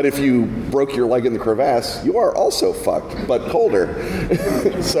 But if you broke your leg in the crevasse, you are also fucked, but colder.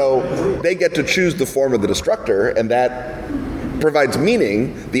 So they get to choose the form of the destructor, and that provides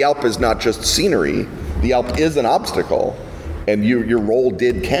meaning. The Alp is not just scenery. The Alp is an obstacle, and your roll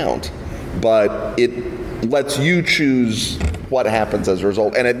did count, but it lets you choose what happens as a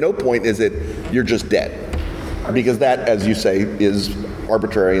result. And at no point is it, you're just dead. Because that, as you say, is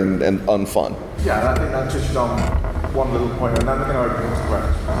arbitrary and unfun. Yeah, and I think that touches on one little point, and then I'm going to open this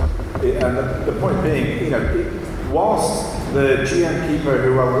question. And the point being, whilst the GM keeper,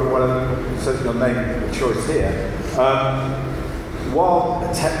 who says your name choice here, while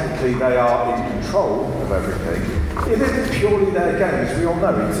technically they are in control of everything, it isn't purely their game, as we all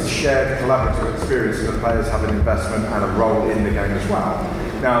know. It's a shared collaborative experience, and the players have an investment and a role in the game as well.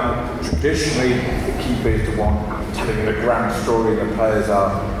 Now, traditionally, the keeper is the one telling the grand story, and the players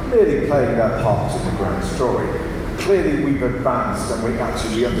are merely playing their parts in the grand story. Clearly, we've advanced, and we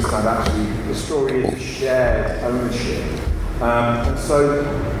understand the story is shared ownership. And so,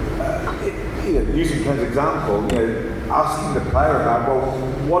 using Ken's example, asking the player about, well,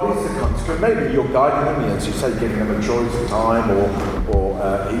 what is the consequence? Maybe you're guiding them, as you say, giving them a choice of time or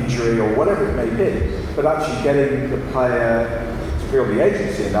injury or whatever it may be, but actually getting the player to feel the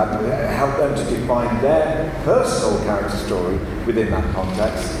agency in that and help them to define their personal character story within that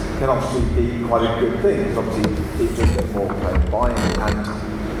context can obviously be quite a good thing, because obviously it does get more player buy-in and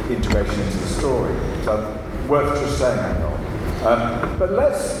integration into the story. So, worth just saying that, Noel. But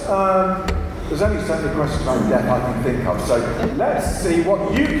let's, there's only so many questions on death I can think of, so let's see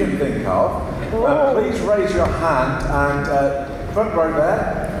what you can think of. Please raise your hand, and front row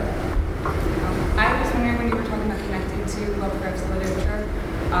there. I was wondering Lovecraft's literature,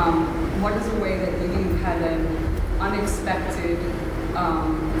 what is a way that you've had an unexpected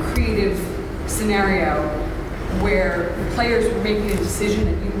creative scenario where the players were making a decision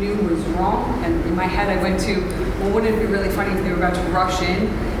that you knew was wrong? And in my head I went to, well, wouldn't it be really funny if they were about to rush in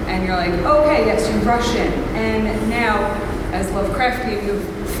and you're like, okay, yes, you rush in, and now as Lovecraftian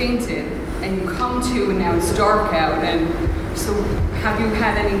you've fainted and you come to and now it's dark out, and so have you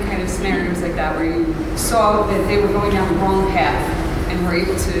had any kind of scenarios like that where you saw that they were going down the wrong path and were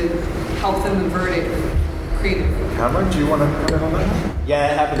able to help them avert it creatively? Cameron, do you want to comment on that?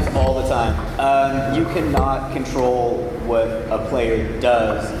 Yeah, it happens all the time. You cannot control what a player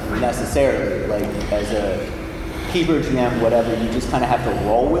does necessarily. Like, as a keeper, GM, whatever, you just kind of have to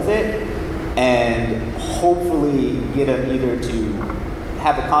roll with it and hopefully get them either to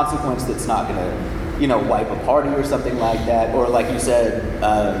have a consequence that's not going to, wipe a party or something like that, or like you said,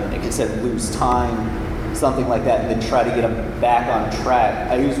 lose time, something like that, and then try to get them back on track.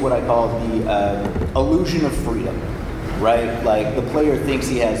 I use what I call the illusion of freedom, right? Like, the player thinks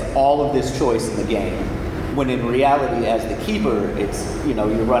he has all of this choice in the game, when in reality, as the keeper, it's,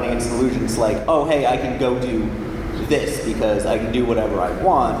 you're running into an illusion. It's like, oh, hey, I can go do this because I can do whatever I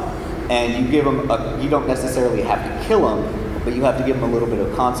want, and you give them you don't necessarily have to kill them, but you have to give them a little bit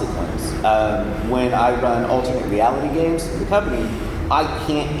of consequence. When I run alternate reality games for the company, I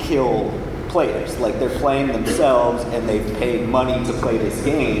can't kill players. Like, they're playing themselves and they've paid money to play this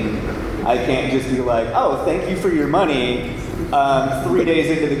game. I can't just be like, oh, thank you for your money. 3 days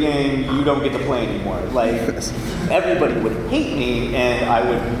into the game, you don't get to play anymore. Like, everybody would hate me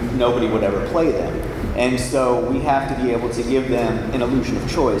and nobody would ever play them. And so we have to be able to give them an illusion of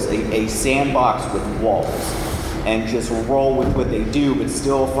choice, a sandbox with walls, and just roll with what they do, but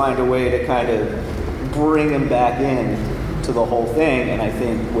still find a way to kind of bring them back in to the whole thing. And I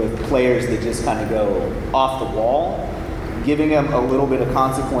think with players that just kind of go off the wall, giving them a little bit of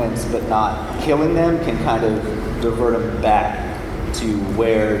consequence but not killing them can kind of divert them back to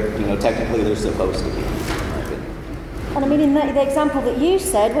where, technically they're supposed to be. And I mean, in the example that you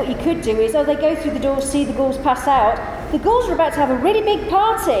said, what you could do is, they go through the doors, see the ghouls pass out. The ghouls are about to have a really big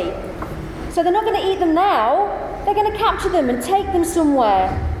party. So they're not going to eat them now. They're going to capture them and take them somewhere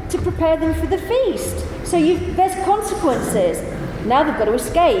to prepare them for the feast. So there's consequences. Now they've got to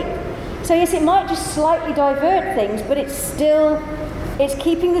escape. So yes, it might just slightly divert things, but it's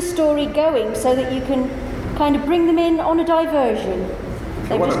keeping the story going so that you can kind of bring them in on a diversion.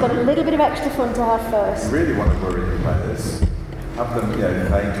 They've just got a little bit of extra fun to have first. You really want to worry the players. Have them,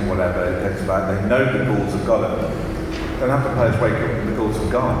 faint or whatever, it gets back. They know the ghouls have got them. Then have the players wake up and the ghouls have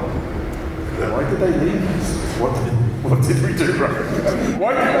gone. Why did they leave us? What did we do wrong?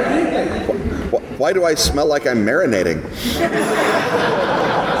 Why did they leave us? Why do I smell like I'm marinating?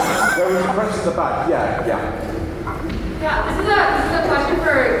 There was a question at the back. Yeah. Yeah, this is a question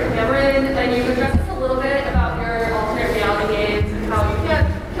for Cameron, and you've addressed this a little bit about your alternate reality games and how you can't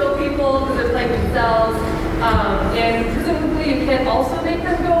kill people because they're playing themselves, and presumably you can't also make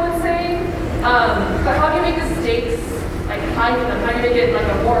them go insane. But how do you make the stakes high for them? How do you make it like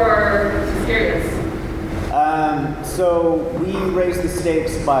a horror experience? So we raise the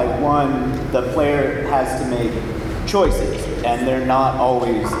stakes by one, the player has to make choices, and they're not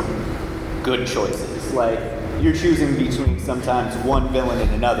always good choices. Like, you're choosing between sometimes one villain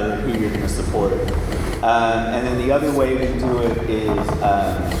and another who you're going to support. And then the other way we do it is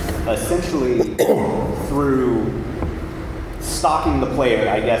essentially through stalking the player,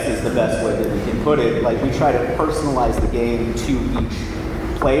 I guess is the best way that we can put it. Like, we try to personalize the game to each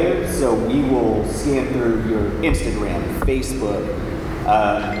player, so we will scan through your Instagram, Facebook.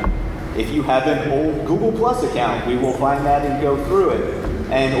 If you have an old Google Plus account, we will find that and go through it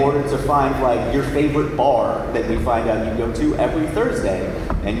in order to find your favorite bar that we find out you go to every Thursday.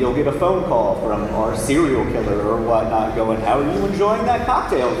 And you'll get a phone call from our serial killer or whatnot going, how are you enjoying that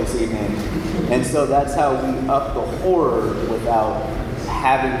cocktail this evening? And so that's how we up the horror without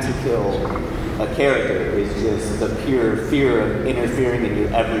having to kill a character. Is just the pure fear of interfering in your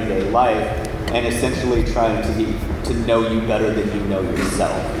everyday life and essentially trying to know you better than you know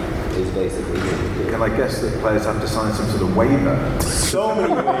yourself is basically what we do. And I guess that players have to sign some sort of waiver. So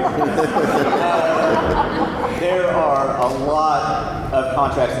many waivers. There are a lot of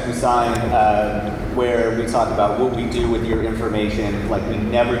contracts that we sign where we talk about what we do with your information. Like, we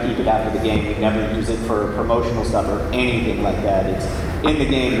never keep it after the game. We never use it for promotional stuff or anything like that. It's in the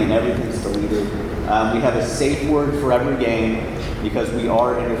game and everything's deleted. We have a safe word for every game because we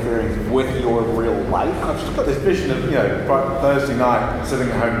are interfering with your real life. I've just got this vision of, Thursday night, sitting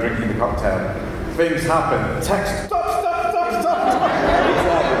at home drinking the cocktail. Things happen. Text, stop.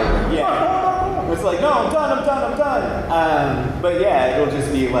 Exactly, yeah. it's like, no, I'm done. But yeah, it'll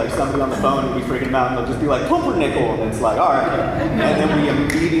just be like somebody on the phone will be freaking them out, and they'll just be like, pumpernickel, and it's like, all right. And then we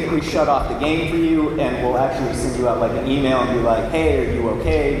immediately shut off the game for you, and we'll actually send you out like an email and be like, hey, are you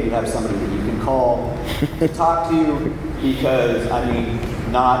okay? Do you have somebody that you can call to talk to? Because, I mean,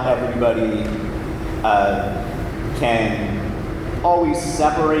 not everybody can always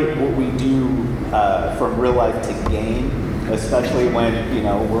separate what we do from real life to game, especially when, you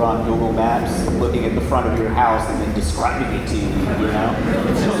know, we're on Google Maps looking at the front of your house and then describing it to you, you know?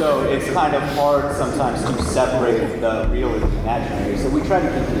 So it's kind of hard sometimes to separate the real and the imaginary. So we try to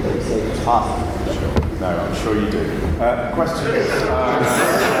keep it as safe as possible. No, I'm sure you do. Question is...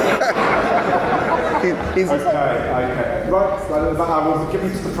 Okay. Right, I will give you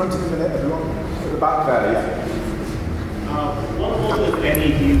to the front in a minute, everyone. At the back there, yeah. What role, if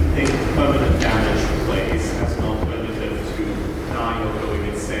any, do you think permanent damage plays as an alternative to dying or going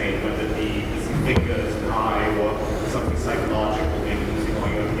insane, whether it be losing fingers, an eye, or something psychological, maybe losing all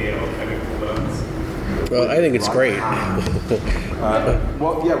your hair or chemical burns? Well, I think it's great.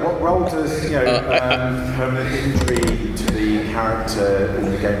 What role does permanent injury to the character in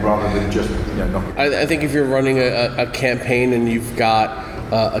the game rather than just knocking? I think if you're running a campaign and you've got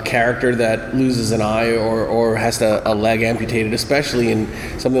a character that loses an eye or has a leg amputated, especially in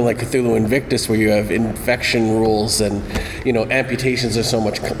something like Cthulhu Invictus where you have infection rules and amputations are so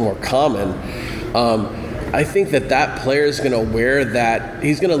much more common. I think that player is going to wear that.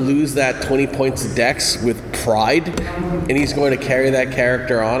 He's going to lose that 20 points of dex with pride, and he's going to carry that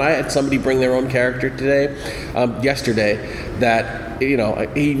character on. I had somebody bring their own character yesterday that he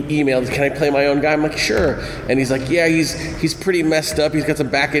emailed, "Can I play my own guy?" I'm like, "Sure." And he's like, "Yeah, he's pretty messed up. He's got some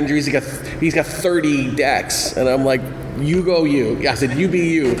back injuries. He's got 30 dex." And I'm like, "You go, you." I said, "You be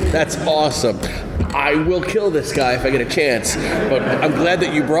you. That's awesome. I will kill this guy if I get a chance, but I'm glad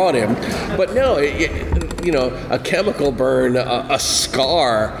that you brought him." But no, a chemical burn, a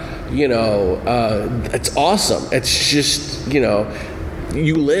scar, it's awesome. It's just,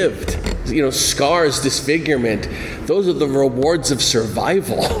 you lived. Scars, disfigurement, those are the rewards of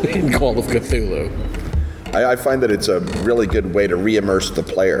survival in Call of Cthulhu. I find that it's a really good way to re-immerse the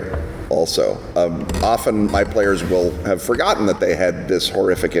player also. Often my players will have forgotten that they had this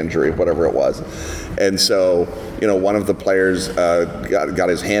horrific injury, whatever it was. And so, one of the players got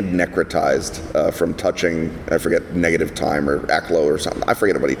his hand necrotized from touching, I forget, negative time or Aklo or something. I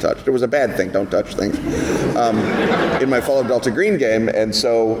forget what he touched. It was a bad thing, don't touch things. In my Fall of Delta Green game, and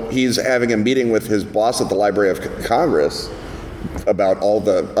so he's having a meeting with his boss at the Library of Congress about all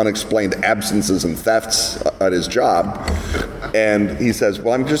the unexplained absences and thefts at his job. And he says,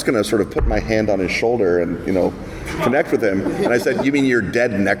 "Well, I'm just going to sort of put my hand on his shoulder and, connect with him." And I said, "You mean your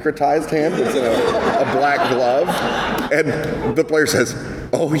dead necrotized hand? It's in a black glove?" And the player says,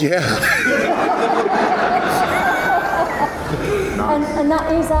 "Oh, yeah." And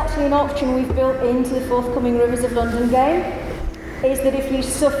that is actually an option we've built into the forthcoming Rivers of London game, is that if you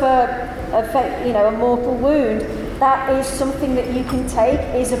suffer a mortal wound, that is something that you can take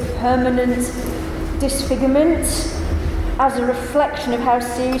is a permanent disfigurement as a reflection of how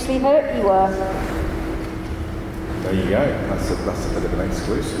seriously hurt you were. There you go. That's a bit of an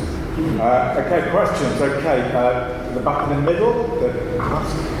exclusive. Okay, questions. Okay, the back in the middle.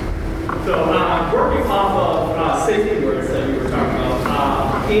 So I'm working off of safety words that you were talking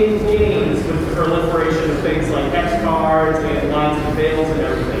about. In games with the proliferation of things like X cards and lines and veils and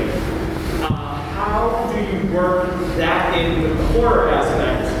everything, how do you work that in with the horror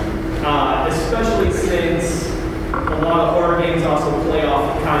aspect? Especially since a lot of horror games also play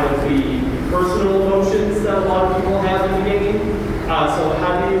off kind of the personal emotions that a lot of people have in the game. So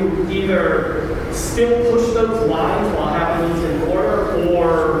how do you either still push those lines while having those in order, or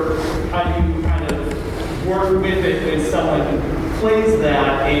how do you kind of work with it when someone plays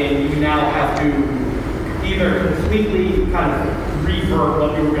that and you now have to either completely kind of revert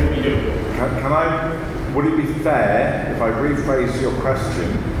what you were going to be doing? Would it be fair if I rephrase your question?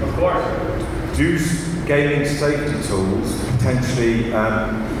 Of course. Do gaming safety tools potentially,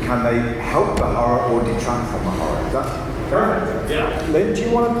 can they help the horror or detract from the horror? Is that perfect? Yeah. Lynn, do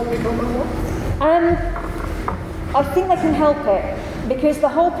you want to pick on that one? I think they can help it, because the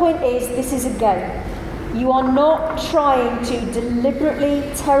whole point is this is a game. You are not trying to deliberately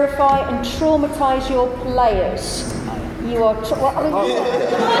terrify and traumatize your players. You are...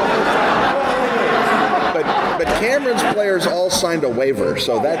 But Cameron's players all signed a waiver,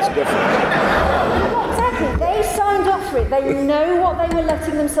 so that's different. Exactly. They signed up for it. They know what they were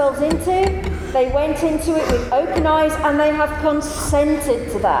letting themselves into. They went into it with open eyes, and they have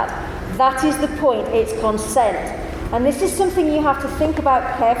consented to that. That is the point. It's consent. And this is something you have to think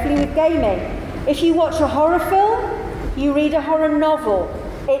about carefully with gaming. If you watch a horror film, you read a horror novel,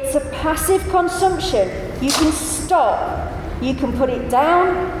 it's a passive consumption. You can stop, you can put it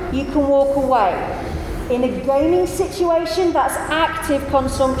down, you can walk away. In a gaming situation, that's active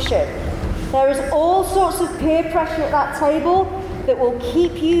consumption. There is all sorts of peer pressure at that table that will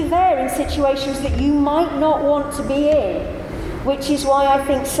keep you there in situations that you might not want to be in, which is why I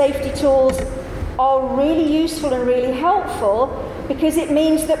think safety tools are really useful and really helpful, because it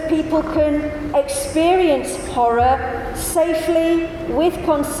means that people can experience horror safely, with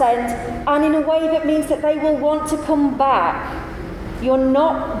consent, and in a way that means that they will want to come back. You're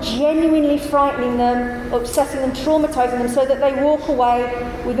not genuinely frightening them, upsetting them, traumatizing them, so that they walk away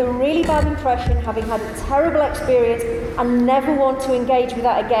with a really bad impression, having had a terrible experience, and never want to engage with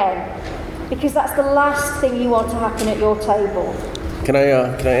that again. Because that's the last thing you want to happen at your table. Can I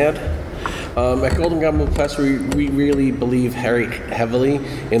add? At Golden Goblin Quest, we really believe very heavily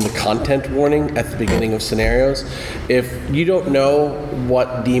in the content warning at the beginning of scenarios. If you don't know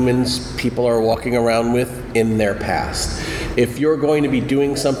what demons people are walking around with in their past, if you're going to be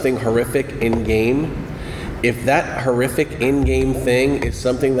doing something horrific in-game, if that horrific in-game thing is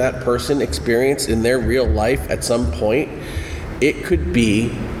something that person experienced in their real life at some point, it could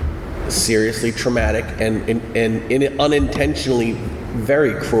be seriously traumatic and unintentionally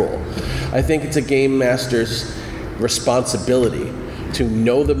very cruel. I think it's a game master's responsibility to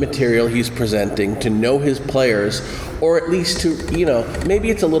know the material he's presenting, to know his players, or at least to, maybe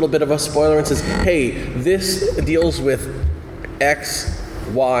it's a little bit of a spoiler and says, hey, this deals with X,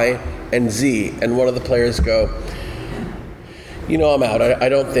 Y, and Z, and one of the players go, I'm out. I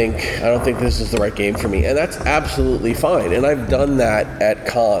don't think this is the right game for me, and that's absolutely fine. And I've done that at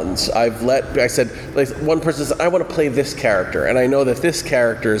cons. I said, one person said, I want to play this character, and I know that this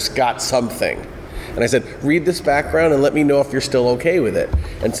character's got something, and I said, read this background and let me know if you're still okay with it.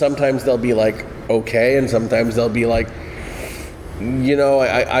 And sometimes they'll be like, okay, and sometimes they'll be like,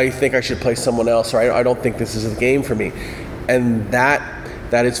 I think I should play someone else, or I don't think this is the game for me, and that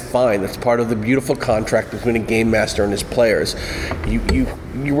is fine. That's part of the beautiful contract between a game master and his players. You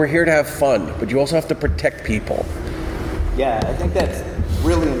were here to have fun, but you also have to protect people. Yeah, I think that's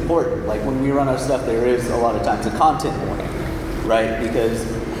really important. Like when we run our stuff, there is a lot of times a content warning, right? Because,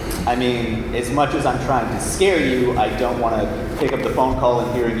 as much as I'm trying to scare you, I don't want to pick up the phone call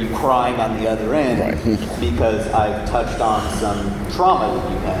and hearing you crying on the other end, right? Because I've touched on some trauma that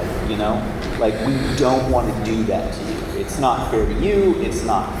you had, Like we don't want to do that to you. It's not fair to you, it's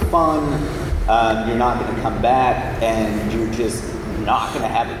not fun, you're not going to come back, and you're just not going to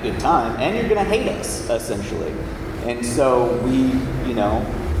have a good time, and you're going to hate us, essentially. And so we,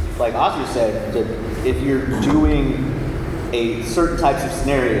 like Oscar said, that if you're doing certain types of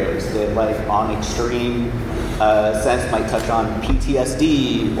scenarios that, like, on extreme sense might touch on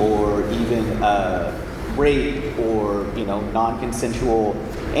PTSD, or even rape, or, non-consensual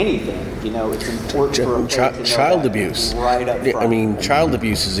anything, it's important for a player to know child abuse right up front. Child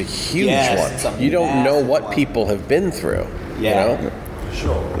abuse is a huge one. You don't know what people have been through.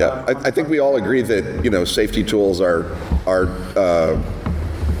 Sure. Yeah, I think we all agree that safety tools are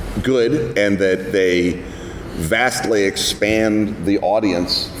good, and that they vastly expand the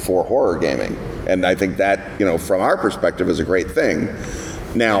audience for horror gaming, and I think that from our perspective is a great thing.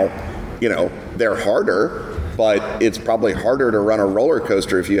 Now, they're harder. But it's probably harder to run a roller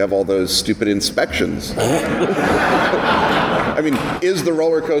coaster if you have all those stupid inspections. Is the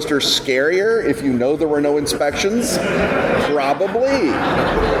roller coaster scarier if you know there were no inspections? Probably.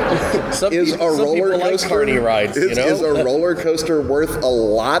 Is a roller coaster worth a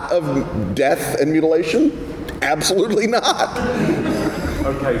lot of death and mutilation? Absolutely not.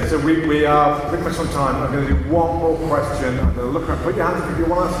 Okay, so we are pretty much on time. I'm going to do one more question. I'm going to look around. Put your hands up if you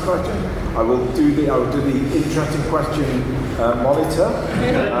want to ask a question. I will do the interesting question monitor.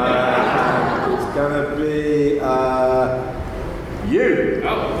 It's going to be you.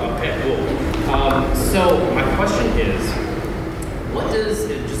 Oh, okay, cool. So my question is, what does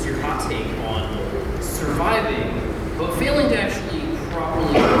just your hot take on surviving but failing to actually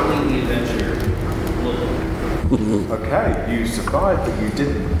properly complete the adventure look like? Okay, you survived, but you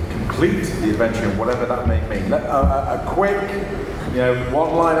didn't complete the adventure, whatever that may mean. A quick,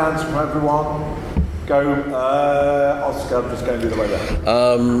 one-line answer from everyone. Go, Oscar. I'm just going to do the way there.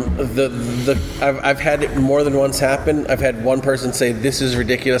 I've had it more than once happen. I've had one person say, "This is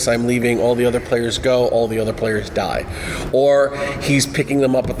ridiculous. I'm leaving." All the other players go. All the other players die, or he's picking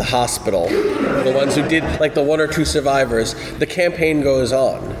them up at the hospital. The ones who did, like the one or two survivors. The campaign goes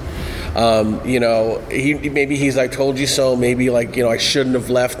on. Maybe he's "I told you so." Maybe I shouldn't have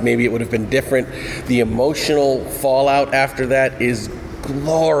left. Maybe it would have been different. The emotional fallout after that is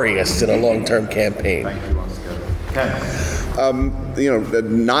glorious in a long-term campaign. Thank you once again. Ken?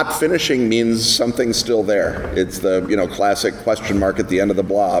 Not finishing means something's still there. It's the, classic question mark at the end of the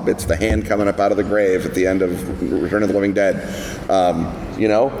Blob. It's the hand coming up out of the grave at the end of Return of the Living Dead.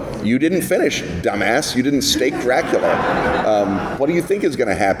 You didn't finish, dumbass. You didn't stake Dracula. What do you think is going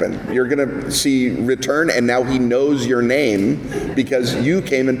to happen? You're going to see Return, and now he knows your name because you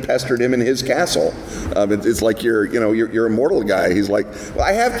came and pestered him in his castle. It's like you're immortal guy. He's like, well,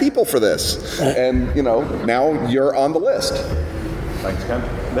 I have people for this, and now you're on the list. Thanks, Ken.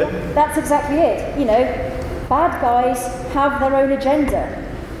 Lynn? That's exactly it. Bad guys have their own agenda.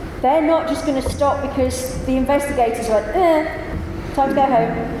 They're not just going to stop because the investigators went, time to go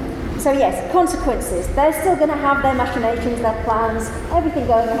home. So yes, consequences. They're still going to have their machinations, their plans, everything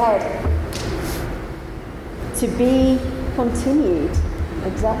going ahead. To be continued.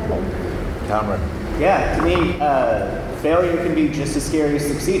 Exactly. Cameron? Yeah, to me, failure can be just as scary as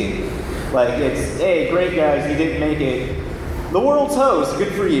succeeding. Like, it's, hey, great guys, you didn't make it. The world's host,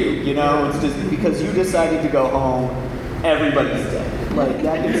 good for you. It's just because you decided to go home, everybody's dead. Like,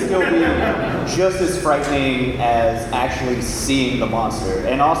 that can still be just as frightening as actually seeing the monster.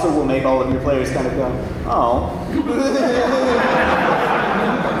 And also will make all of your players kind of go, oh.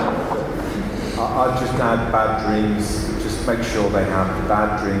 I'll just add bad dreams. Just make sure they have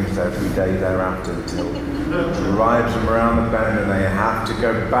bad dreams every day thereafter until it drives them around the bend and they have to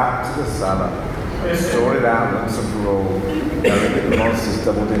go back to the cellar. Sort it out once and for all, knowing that the monster's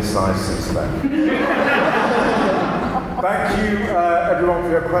doubled in size since then. Thank you, everyone,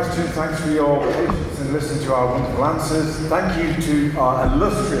 for your questions. Thanks for your patience and listening to our wonderful answers. Thank you to our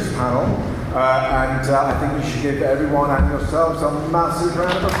illustrious panel. And I think we should give everyone and yourselves a massive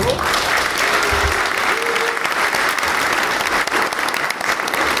round of applause.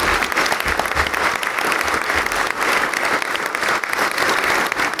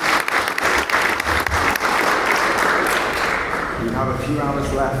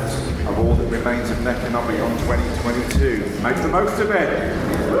 Hours left of all that remains of Necronomicon 2022. Make the most of it.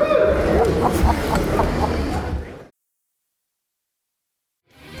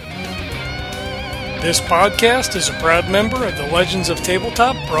 This podcast is a proud member of the Legends of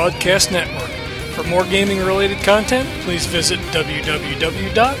Tabletop Broadcast Network. For more gaming-related content, please visit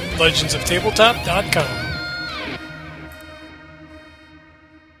www.legendsoftabletop.com.